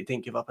 2020, but he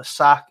didn't give up a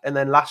sack. And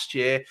then last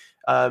year,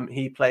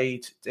 he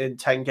played in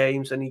 10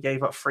 games and he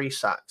gave up 3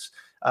 sacks.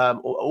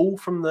 All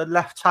from the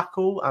left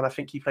tackle, and I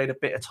think he played a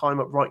bit of time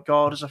at right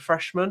guard as a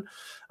freshman,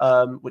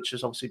 which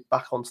is obviously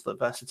back onto the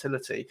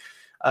versatility.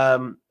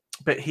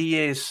 But he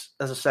is,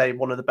 as I say,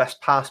 one of the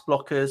best pass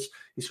blockers.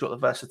 He's got the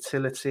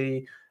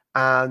versatility,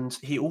 and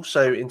he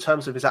also, in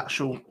terms of his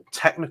actual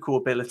technical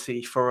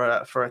ability for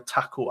a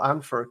tackle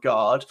and for a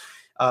guard,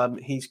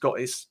 he's got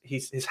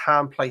his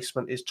hand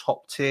placement is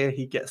top tier.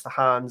 He gets the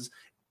hands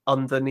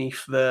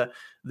underneath the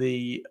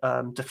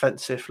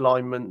defensive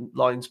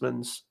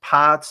linesman's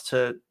pads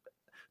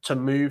to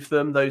move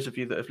them. Those of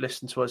you that have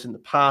listened to us in the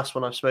past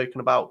when I've spoken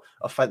about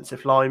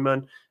offensive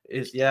linemen,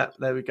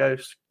 there we go.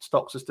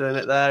 Stocks is doing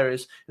it there.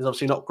 Is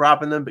obviously not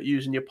grabbing them, but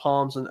using your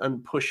palms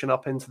and pushing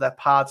up into their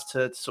pads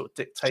to sort of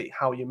dictate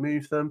how you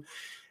move them.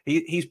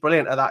 He's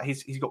brilliant at that.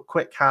 He's got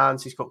quick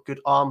hands. He's got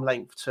good arm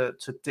length to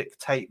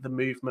dictate the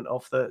movement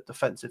of the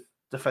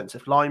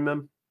defensive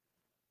lineman.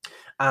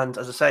 And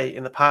as I say,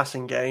 in the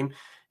passing game,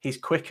 he's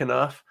quick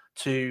enough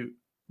to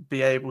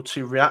be able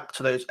to react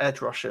to those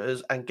edge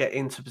rushers and get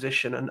into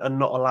position and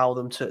not allow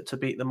them to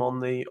beat them on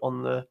the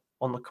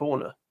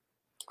corner.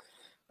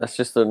 That's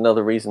just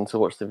another reason to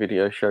watch the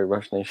video show,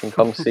 Rush Nation.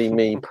 Come see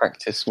me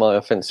practice my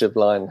offensive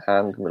line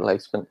hand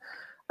replacement.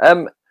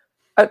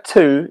 At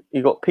 2,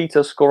 you got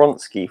Peter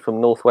Skoronski from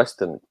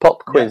Northwestern. Pop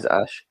quiz,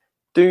 yeah. Ash.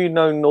 Do you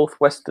know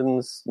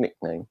Northwestern's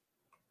nickname?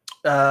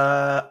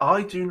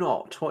 I do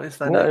not. What is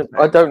that? No,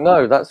 I don't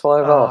know. That's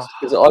why I've asked.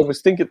 Because I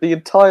was thinking the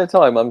entire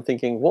time, I'm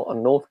thinking, what are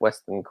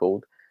Northwestern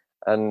called?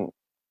 And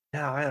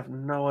yeah, I have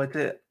no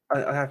idea.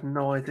 I have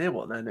no idea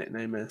what their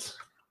nickname is.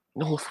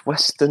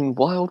 Northwestern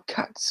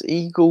Wildcats,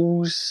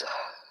 Eagles.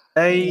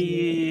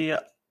 They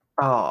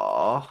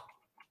are.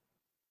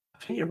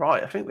 I think you're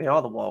right. I think they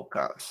are the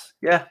Wildcats.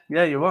 Yeah,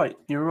 you're right.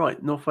 You're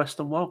right.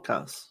 Northwestern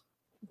Wildcats.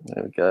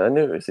 There we go. I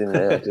knew it was in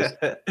there.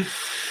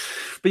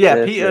 But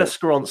yeah, Peter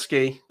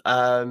Skoronski,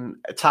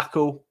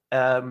 tackle.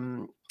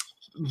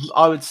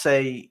 I would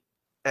say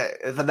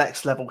at the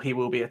next level, he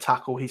will be a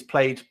tackle. He's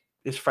played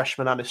his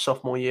freshman and his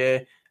sophomore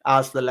year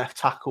as the left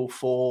tackle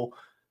for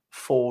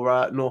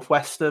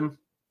Northwestern.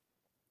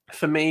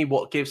 For me,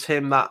 what gives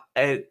him that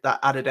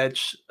added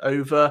edge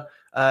over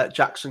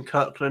Jackson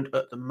Kirkland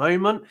at the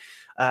moment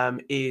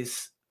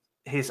is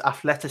his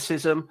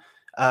athleticism.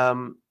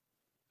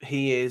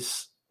 He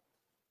is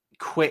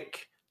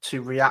quick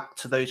to react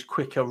to those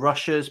quicker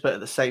rushers, but at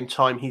the same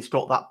time, he's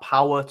got that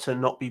power to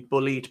not be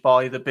bullied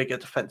by the bigger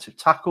defensive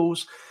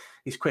tackles.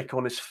 He's quick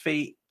on his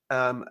feet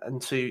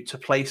and to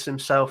place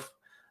himself.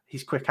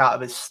 He's quick out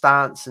of his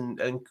stance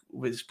and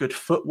with his good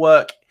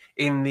footwork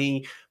in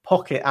the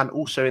pocket and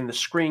also in the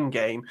screen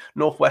game.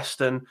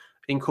 Northwestern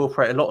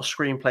incorporate a lot of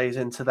screen plays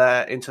into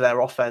their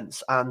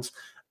offense, and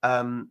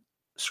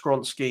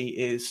Skoronski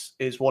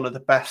is one of the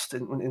best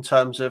in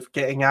terms of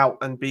getting out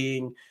and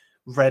being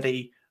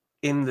ready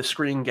in the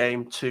screen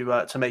game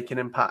to make an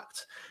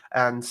impact.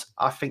 And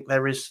I think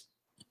there is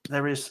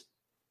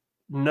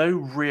no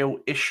real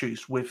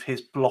issues with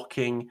his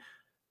blocking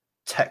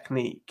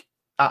technique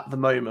at the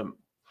moment.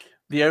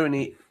 The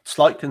only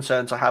slight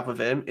concerns I have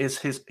with him is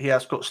he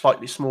has got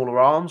slightly smaller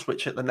arms,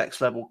 which at the next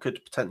level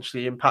could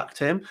potentially impact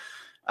him.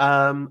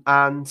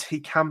 And he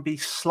can be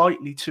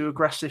slightly too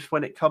aggressive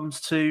when it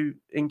comes to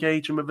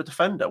engaging with a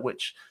defender,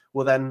 which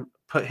will then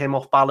put him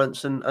off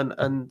balance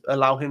and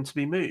allow him to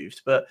be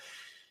moved. But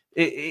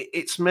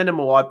it's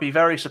minimal. I'd be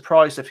very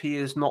surprised if he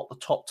is not the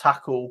top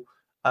tackle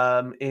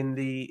in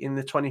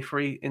the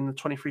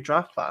 23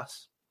 draft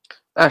class.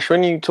 Ash,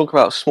 when you talk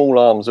about small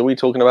arms, are we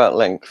talking about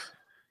length?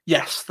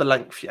 Yes, the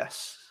length.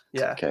 Yes,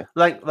 yeah. Okay.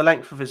 The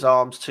length of his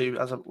arms too,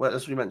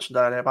 as we mentioned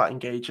earlier about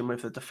engaging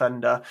with the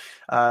defender.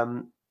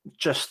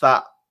 Just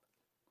that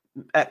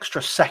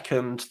extra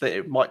second that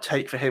it might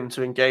take for him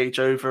to engage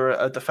over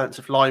a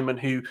defensive lineman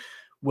who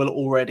will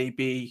already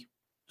be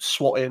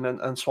swatting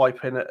and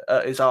swiping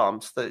at his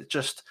arms. That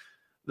just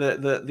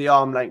the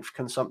arm length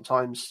can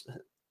sometimes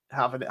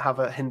have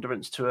a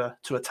hindrance to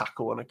a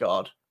tackle and a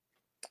guard.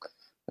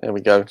 There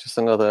we go. Just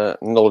another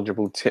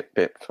knowledgeable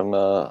tidbit from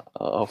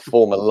our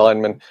former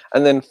lineman.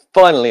 And then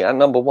finally, at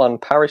number 1,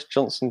 Paris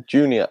Johnson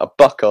Jr., a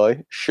Buckeye.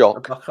 Shock.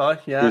 A Buckeye,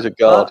 yeah. Who's a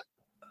guard.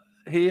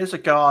 He is a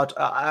guard.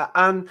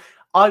 And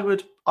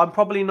I'm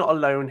probably not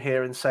alone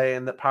here in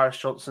saying that Paris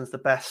Johnson's the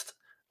best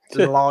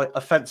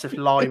offensive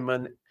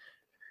lineman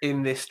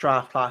in this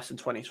draft class in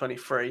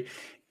 2023.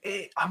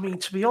 I mean,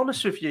 to be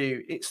honest with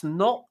you, it's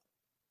not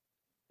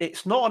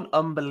an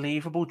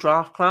unbelievable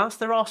draft class.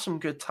 There are some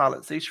good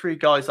talents. These 3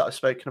 guys that I've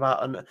spoken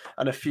about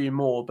and a few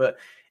more, but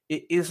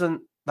it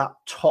isn't that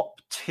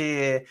top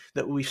tier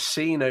that we've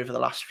seen over the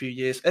last few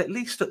years, at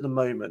least at the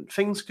moment.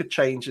 Things could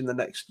change in the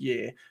next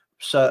year,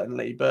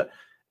 certainly, but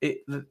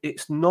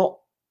it's not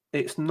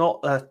the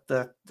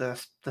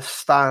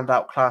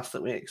standout class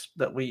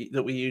that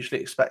we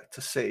usually expect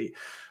to see.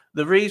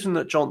 The reason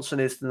that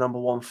Johnson is the number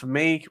 1 for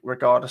me,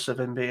 regardless of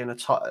him being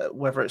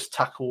whether it's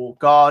tackle or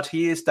guard,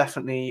 he is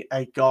definitely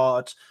a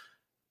guard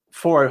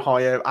for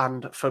Ohio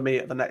and for me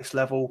at the next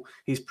level.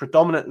 He's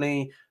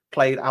predominantly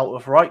played out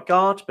of right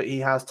guard, but he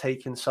has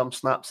taken some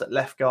snaps at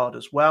left guard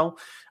as well.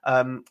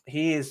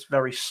 He is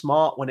very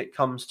smart when it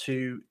comes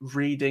to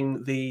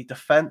reading the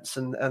defense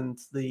and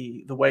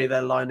the way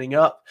they're lining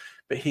up,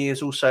 but he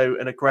is also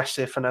an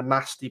aggressive and a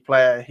nasty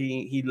player.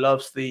 He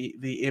loves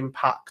the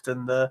impact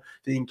and the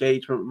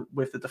engagement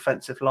with the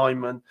defensive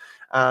lineman,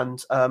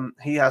 and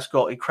he has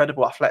got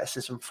incredible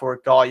athleticism for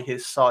a guy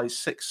his size,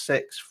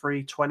 6'6",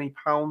 320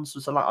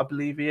 pounds, I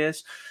believe he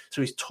is.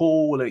 So he's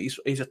tall.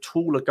 He's a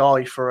taller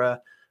guy for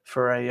a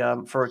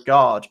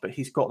guard, but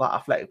he's got that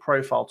athletic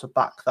profile to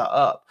back that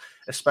up,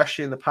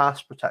 especially in the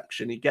pass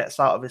protection. He gets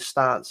out of his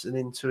stance and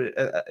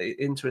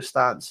into his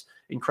stance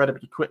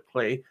incredibly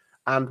quickly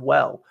and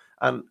well,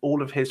 and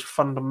all of his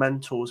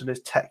fundamentals and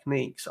his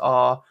techniques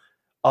are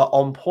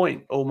on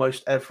point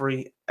almost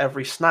every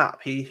snap.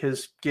 He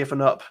has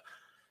given up.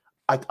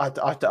 I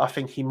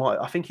think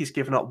he's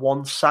given up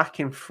 1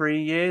 sack in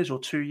 3 years or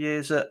 2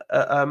 years at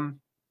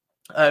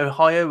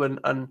Ohio,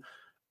 and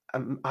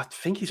I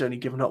think he's only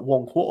given up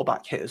 1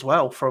 quarterback hit as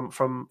well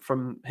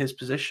from his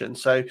position.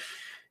 So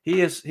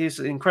he's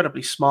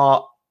incredibly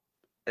smart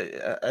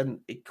and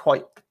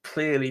quite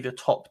clearly the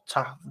top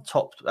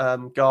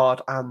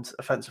guard and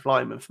offensive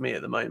lineman for me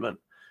at the moment.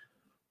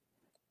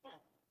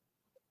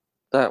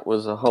 That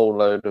was a whole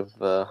load of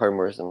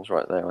homerisms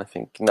right there. I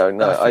think no.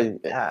 not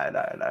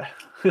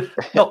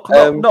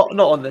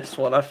on this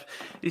one. I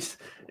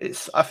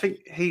think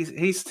he's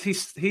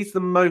the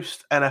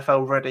most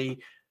NFL ready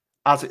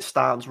as it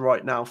stands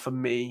right now for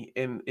me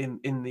in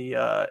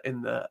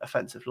the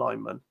offensive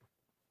lineman.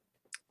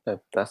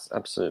 No, that's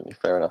absolutely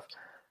fair enough.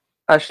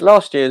 Actually,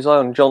 last year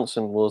Zion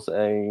Johnson was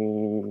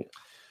a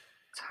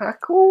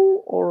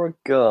tackle or a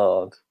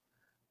guard?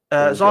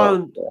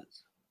 Zion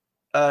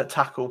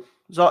tackle.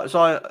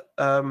 Zion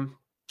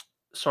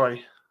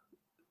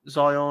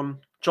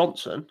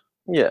Johnson.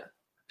 Yeah.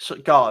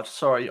 Guard.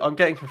 Sorry, I'm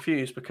getting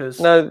confused because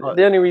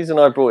the only reason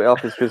I brought it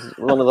up is because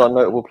one of our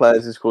notable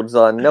players is called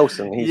Zion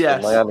Nelson. He's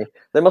from Miami.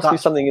 There must be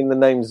something in the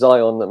name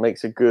Zion that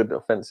makes a good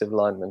offensive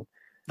lineman.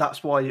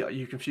 That's why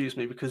you confused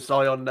me, because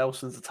Zion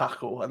Nelson's a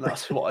tackle, and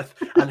that's what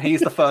and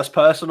he's the first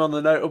person on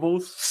the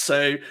notables.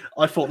 So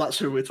I thought that's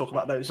who we're talking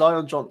about. No,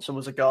 Zion Johnson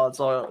was a guard.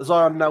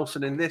 Zion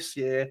Nelson in this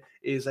year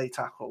is a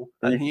tackle,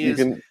 and he's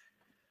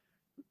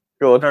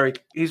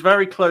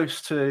very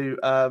close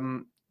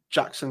to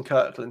Jackson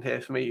Kirkland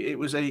here for me. It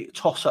was a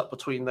toss-up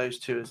between those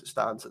two as it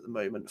stands at the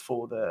moment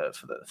for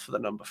the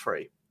number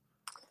 3.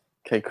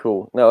 Okay,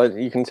 cool. Now,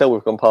 you can tell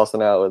we've gone past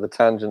an hour. The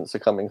tangents are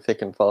coming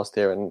thick and fast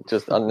here and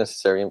just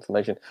unnecessary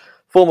information.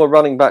 Former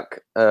running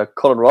back,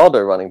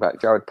 Colorado running back,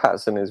 Jared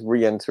Patterson is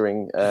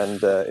re-entering and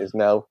is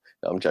now...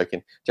 No, I'm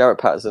joking. Jared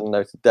Patterson,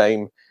 Notre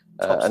Dame,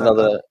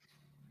 another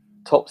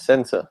top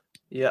center.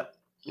 Yeah,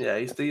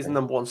 he's the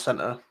number 1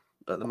 center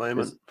at the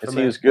moment. Is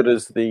he as good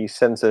as the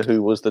center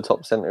who was the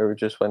top center who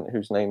just went,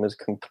 whose name is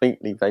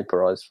completely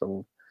vaporized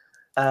from...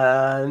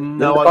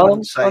 No, I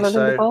wouldn't say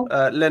so.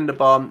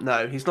 Linderbaum,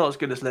 no, he's not as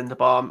good as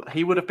Linderbaum.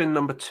 He would have been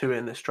number 2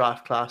 in this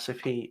draft class if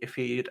he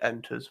had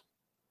entered.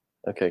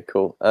 Okay,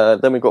 cool.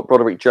 Then we've got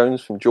Broderick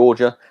Jones from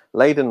Georgia,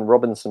 Layden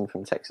Robinson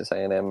from Texas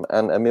A&M,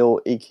 and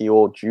Emil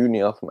Ekiyor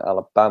Jr. from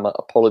Alabama.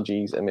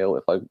 Apologies, Emil,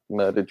 if I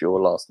murdered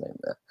your last name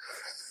there.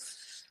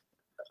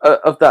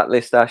 Of that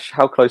list, Ash,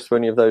 how close were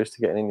any of those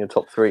to getting in your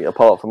top 3,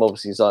 apart from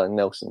obviously Zion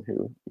Nelson,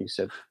 who you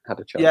said had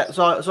a chance? Yeah,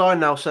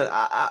 Zion Nelson.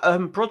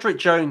 Broderick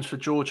Jones for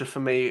Georgia for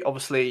me,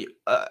 obviously,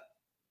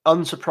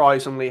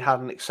 unsurprisingly, had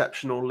an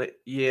exceptional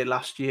year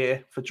last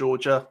year for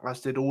Georgia,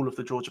 as did all of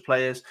the Georgia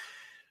players.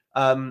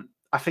 I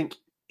think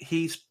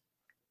he's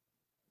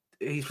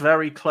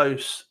very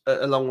close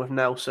along with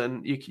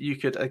Nelson. You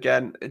could,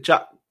 again,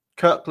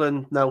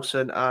 Kirkland,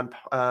 Nelson,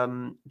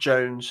 and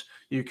Jones,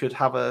 you could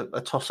have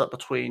a toss-up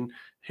between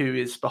who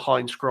is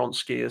behind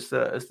Skoronski as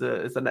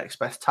the next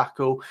best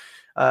tackle.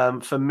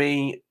 For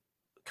me,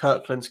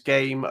 Kirkland's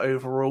game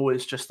overall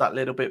is just that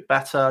little bit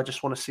better. I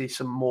just want to see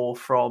some more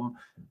from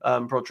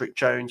Broderick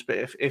Jones. But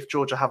if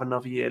Georgia have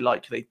another year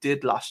like they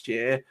did last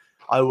year,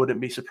 I wouldn't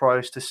be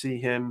surprised to see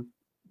him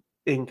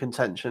in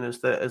contention as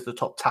the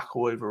top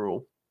tackle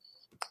overall.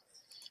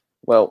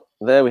 Well,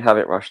 there we have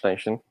it, Rush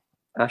Nation.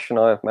 Ash and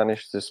I have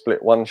managed to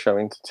split one show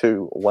into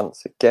 2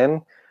 once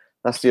again.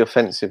 That's the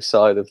offensive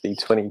side of the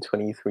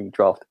 2023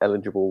 draft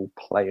eligible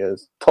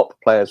players, top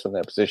players from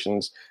their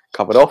positions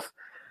covered off.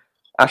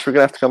 Ash, we're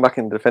going to have to come back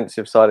in the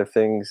defensive side of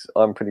things.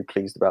 I'm pretty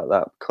pleased about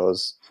that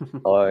because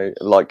I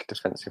like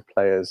defensive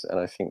players and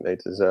I think they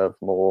deserve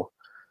more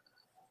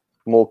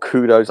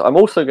kudos. I'm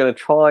also going to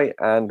try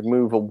and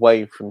move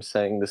away from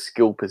saying the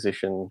skill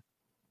position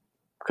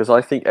because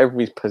I think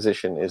every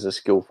position is a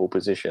skillful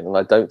position and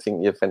I don't think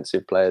the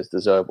offensive players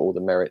deserve all the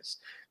merits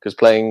because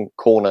playing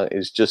corner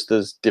is just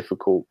as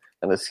difficult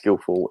and as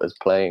skillful as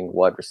playing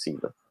wide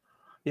receiver.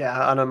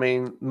 Yeah, and I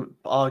mean,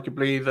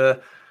 arguably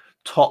the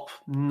top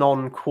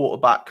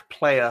non-quarterback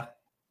player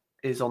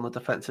is on the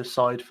defensive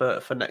side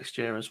for next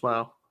year as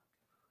well,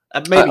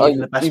 and maybe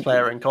even the best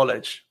player in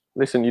college.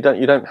 Listen, you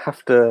don't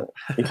have to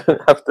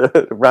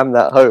ram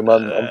that home.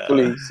 I'm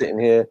fully sitting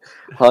here.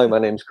 Hi, my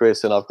name's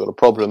Chris, and I've got a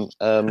problem.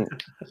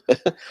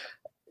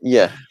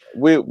 Yeah,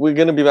 we're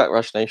going to be back,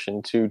 Rush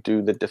Nation, to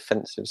do the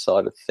defensive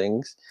side of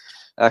things.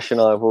 Ash and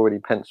I have already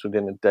penciled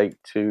in a date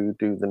to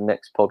do the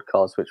next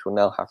podcast, which will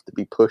now have to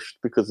be pushed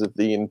because of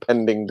the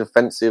impending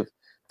defensive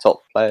top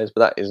players,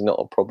 but that is not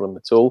a problem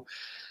at all.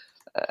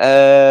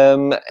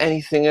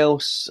 Anything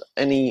else?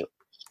 Any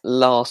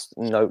last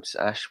notes,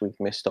 Ash, we've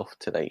missed off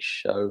today's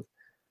show?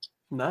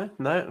 No.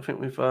 I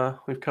think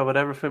we've covered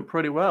everything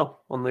pretty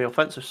well on the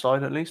offensive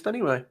side, at least.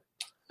 Anyway.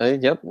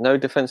 Yep. No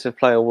defensive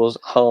player was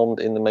harmed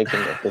in the making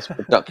of this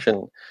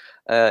production.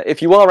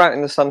 If you are out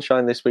in the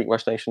sunshine this week,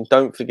 Rush Nation,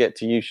 don't forget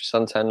to use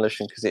your suntan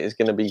lotion because it is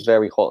going to be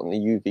very hot and the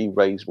UV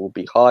rays will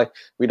be high.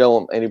 We don't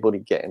want anybody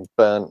getting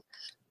burnt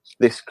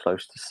this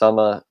close to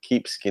summer.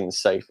 Keep skin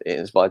safe. It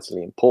is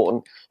vitally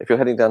important. If you're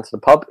heading down to the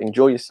pub,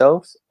 enjoy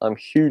yourselves. I'm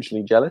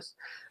hugely jealous.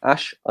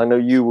 Ash, I know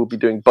you will be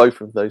doing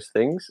both of those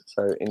things,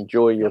 so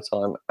enjoy your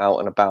time out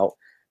and about,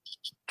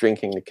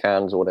 drinking the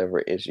cans or whatever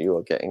it is you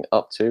are getting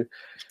up to.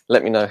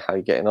 Let me know how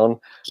you're getting on.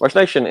 Rush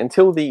Nation,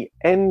 until the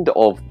end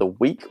of the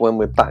week when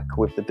we're back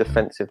with the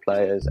defensive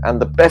players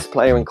and the best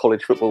player in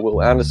college football,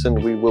 Will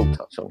Anderson, we will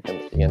touch on him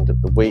at the end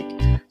of the week.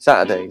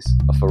 Saturdays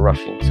are for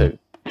rushing too.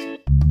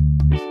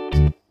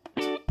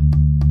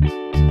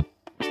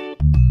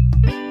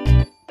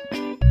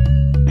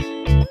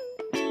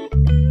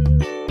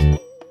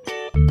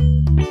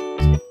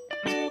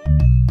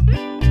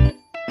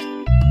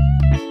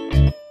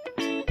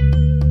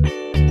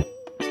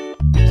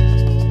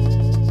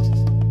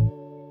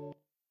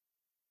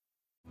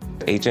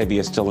 HIV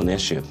is still an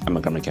issue in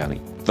Montgomery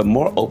County. The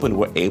more open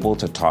we're able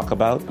to talk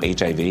about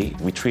HIV,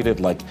 we treat it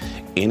like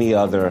any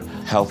other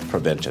health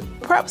prevention.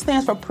 PrEP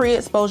stands for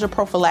pre-exposure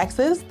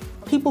prophylaxis.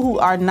 People who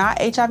are not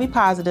HIV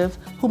positive,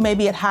 who may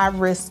be at high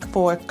risk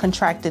for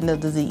contracting the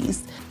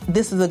disease.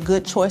 This is a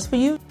good choice for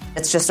you.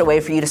 It's just a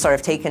way for you to sort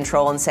of take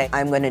control and say,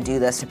 I'm going to do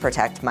this to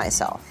protect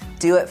myself.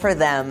 Do it for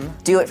them.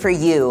 Do it for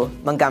you,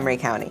 Montgomery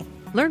County.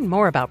 Learn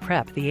more about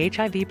PrEP, the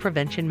HIV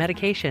prevention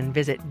medication.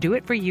 Visit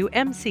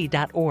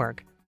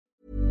doitforyoumc.org.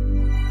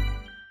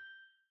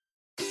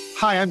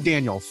 Hi, I'm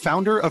Daniel,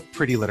 founder of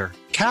Pretty Litter.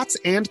 Cats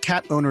and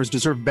cat owners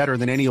deserve better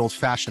than any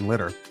old-fashioned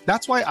litter.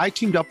 That's why I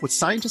teamed up with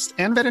scientists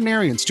and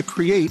veterinarians to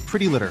create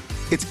Pretty Litter.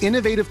 Its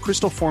innovative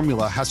crystal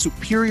formula has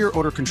superior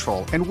odor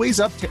control and weighs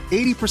up to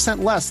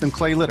 80% less than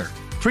clay litter.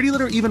 Pretty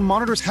Litter even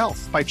monitors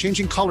health by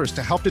changing colors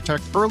to help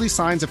detect early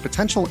signs of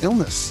potential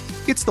illness.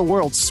 It's the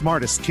world's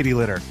smartest kitty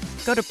litter.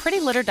 Go to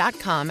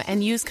prettylitter.com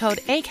and use code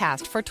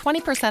ACAST for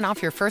 20%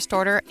 off your first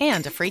order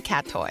and a free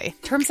cat toy.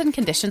 Terms and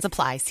conditions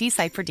apply. See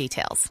site for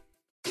details.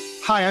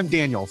 Hi, I'm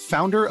Daniel,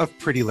 founder of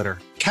Pretty Litter.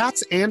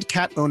 Cats and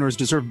cat owners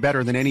deserve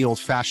better than any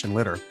old-fashioned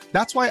litter.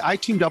 That's why I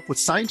teamed up with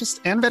scientists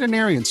and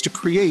veterinarians to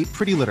create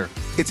Pretty Litter.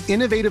 Its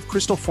innovative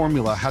crystal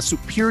formula has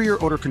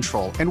superior odor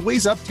control and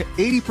weighs up to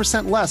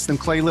 80% less than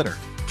clay litter.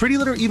 Pretty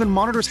Litter even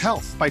monitors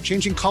health by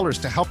changing colors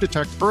to help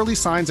detect early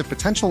signs of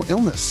potential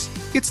illness.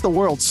 It's the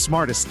world's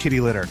smartest kitty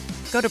litter.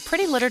 Go to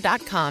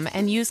prettylitter.com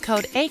and use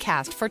code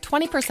ACAST for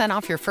 20%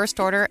 off your first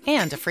order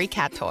and a free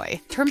cat toy.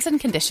 Terms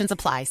and conditions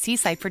apply. See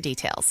site for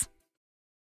details.